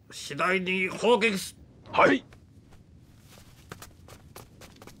を次第に砲撃す。はい。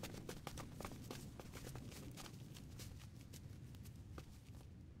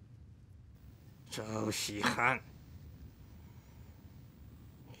周希漢、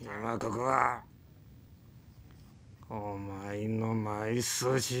今ここはお前の埋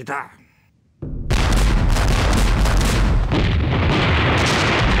筋だ。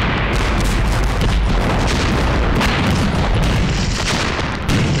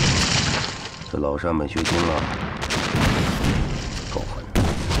 这老山本学精了，够狠！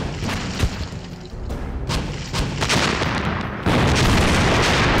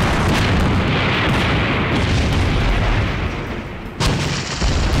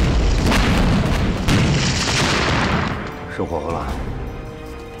收火候了。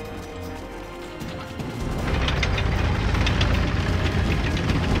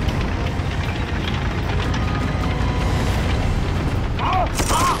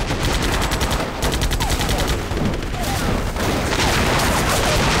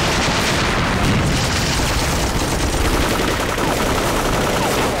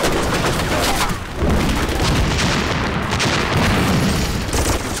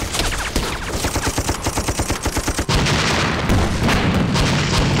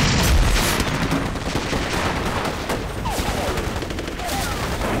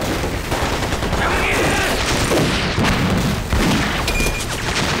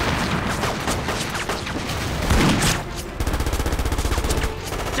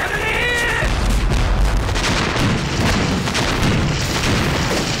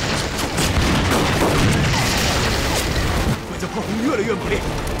越来越猛烈。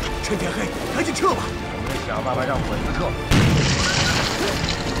趁天黑，赶紧撤吧！我们想办法让鬼子撤。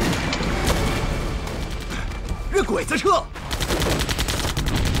让鬼子撤！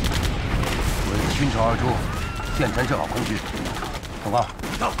鬼子倾巢而出，县城正好空虚。报告，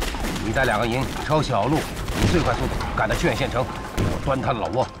到。你带2个营抄小路，以最快速度赶到清远县城，给我端他的老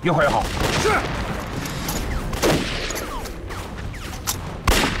窝，越快越好。是。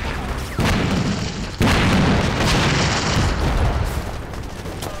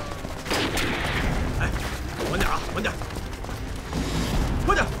哎，稳点啊，稳点！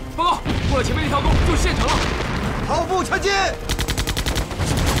快点！报告，过了前面那条沟就是县城了。跑步前进！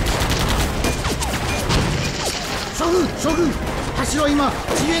将軍、将軍、柱は今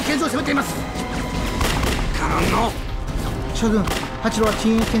地縁県上を攻めています。からの将軍、柱は地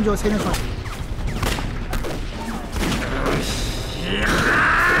縁県上を攻めています。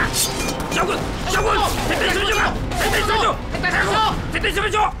将軍、将軍、撤退しましょうか！撤退しましょう！撤退しま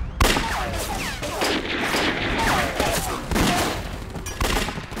しょう！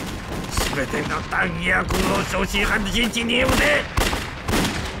全ての弾薬を周希汉的陣地に撃て！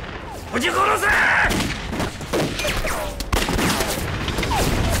撃ち殺せ！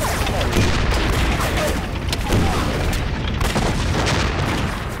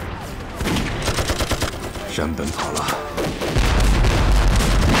山本跑了。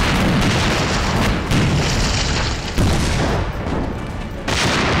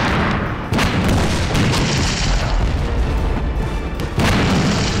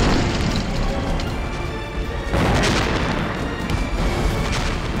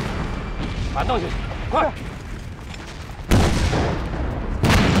把动下去，快！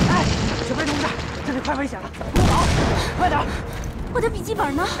哎，小飞同志，这里快危险了，不跑，快点！我的笔记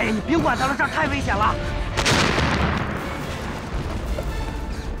本呢？哎，你别管它了，这儿太危险了。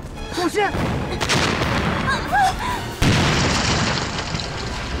小心！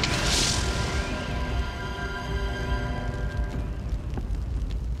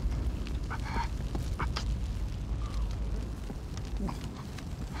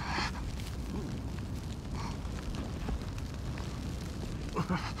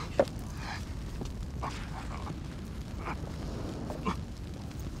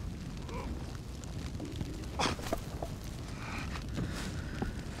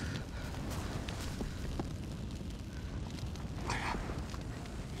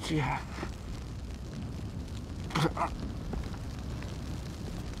这不是啊！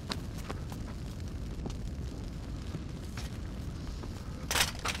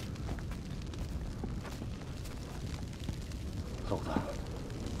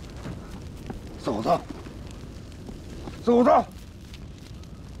走着，走着！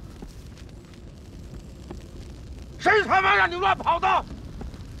谁他妈让你乱跑的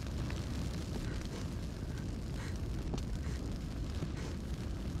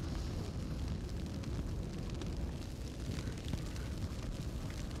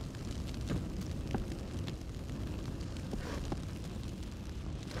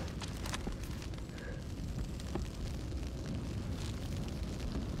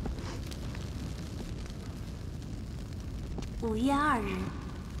？5月2日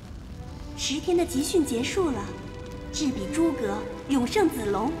，10天的集训结束了。智比诸葛，勇胜子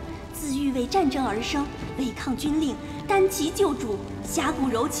龙，自欲为战争而生，违抗军令，单骑救主，侠骨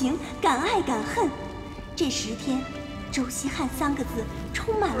柔情，敢爱敢恨。这10天，周希汉3个字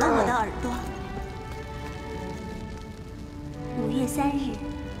充满了我的耳朵。5月3日，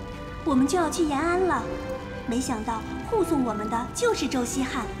我们就要去延安了，没想到护送我们的就是周希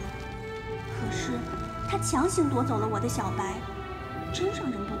汉。可是他强行夺走了我的小白，真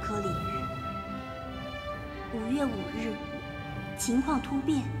让人不可理喻。5月5日，情况突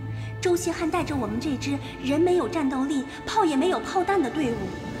变，周希汉带着我们这支人没有战斗力、炮也没有炮弹的队伍，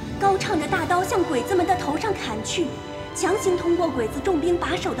高唱着大刀向鬼子们的头上砍去，强行通过鬼子重兵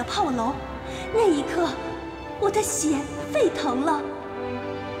把守的炮楼。那一刻，我的血沸腾了。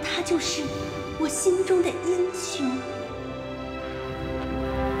他就是我心中的英雄。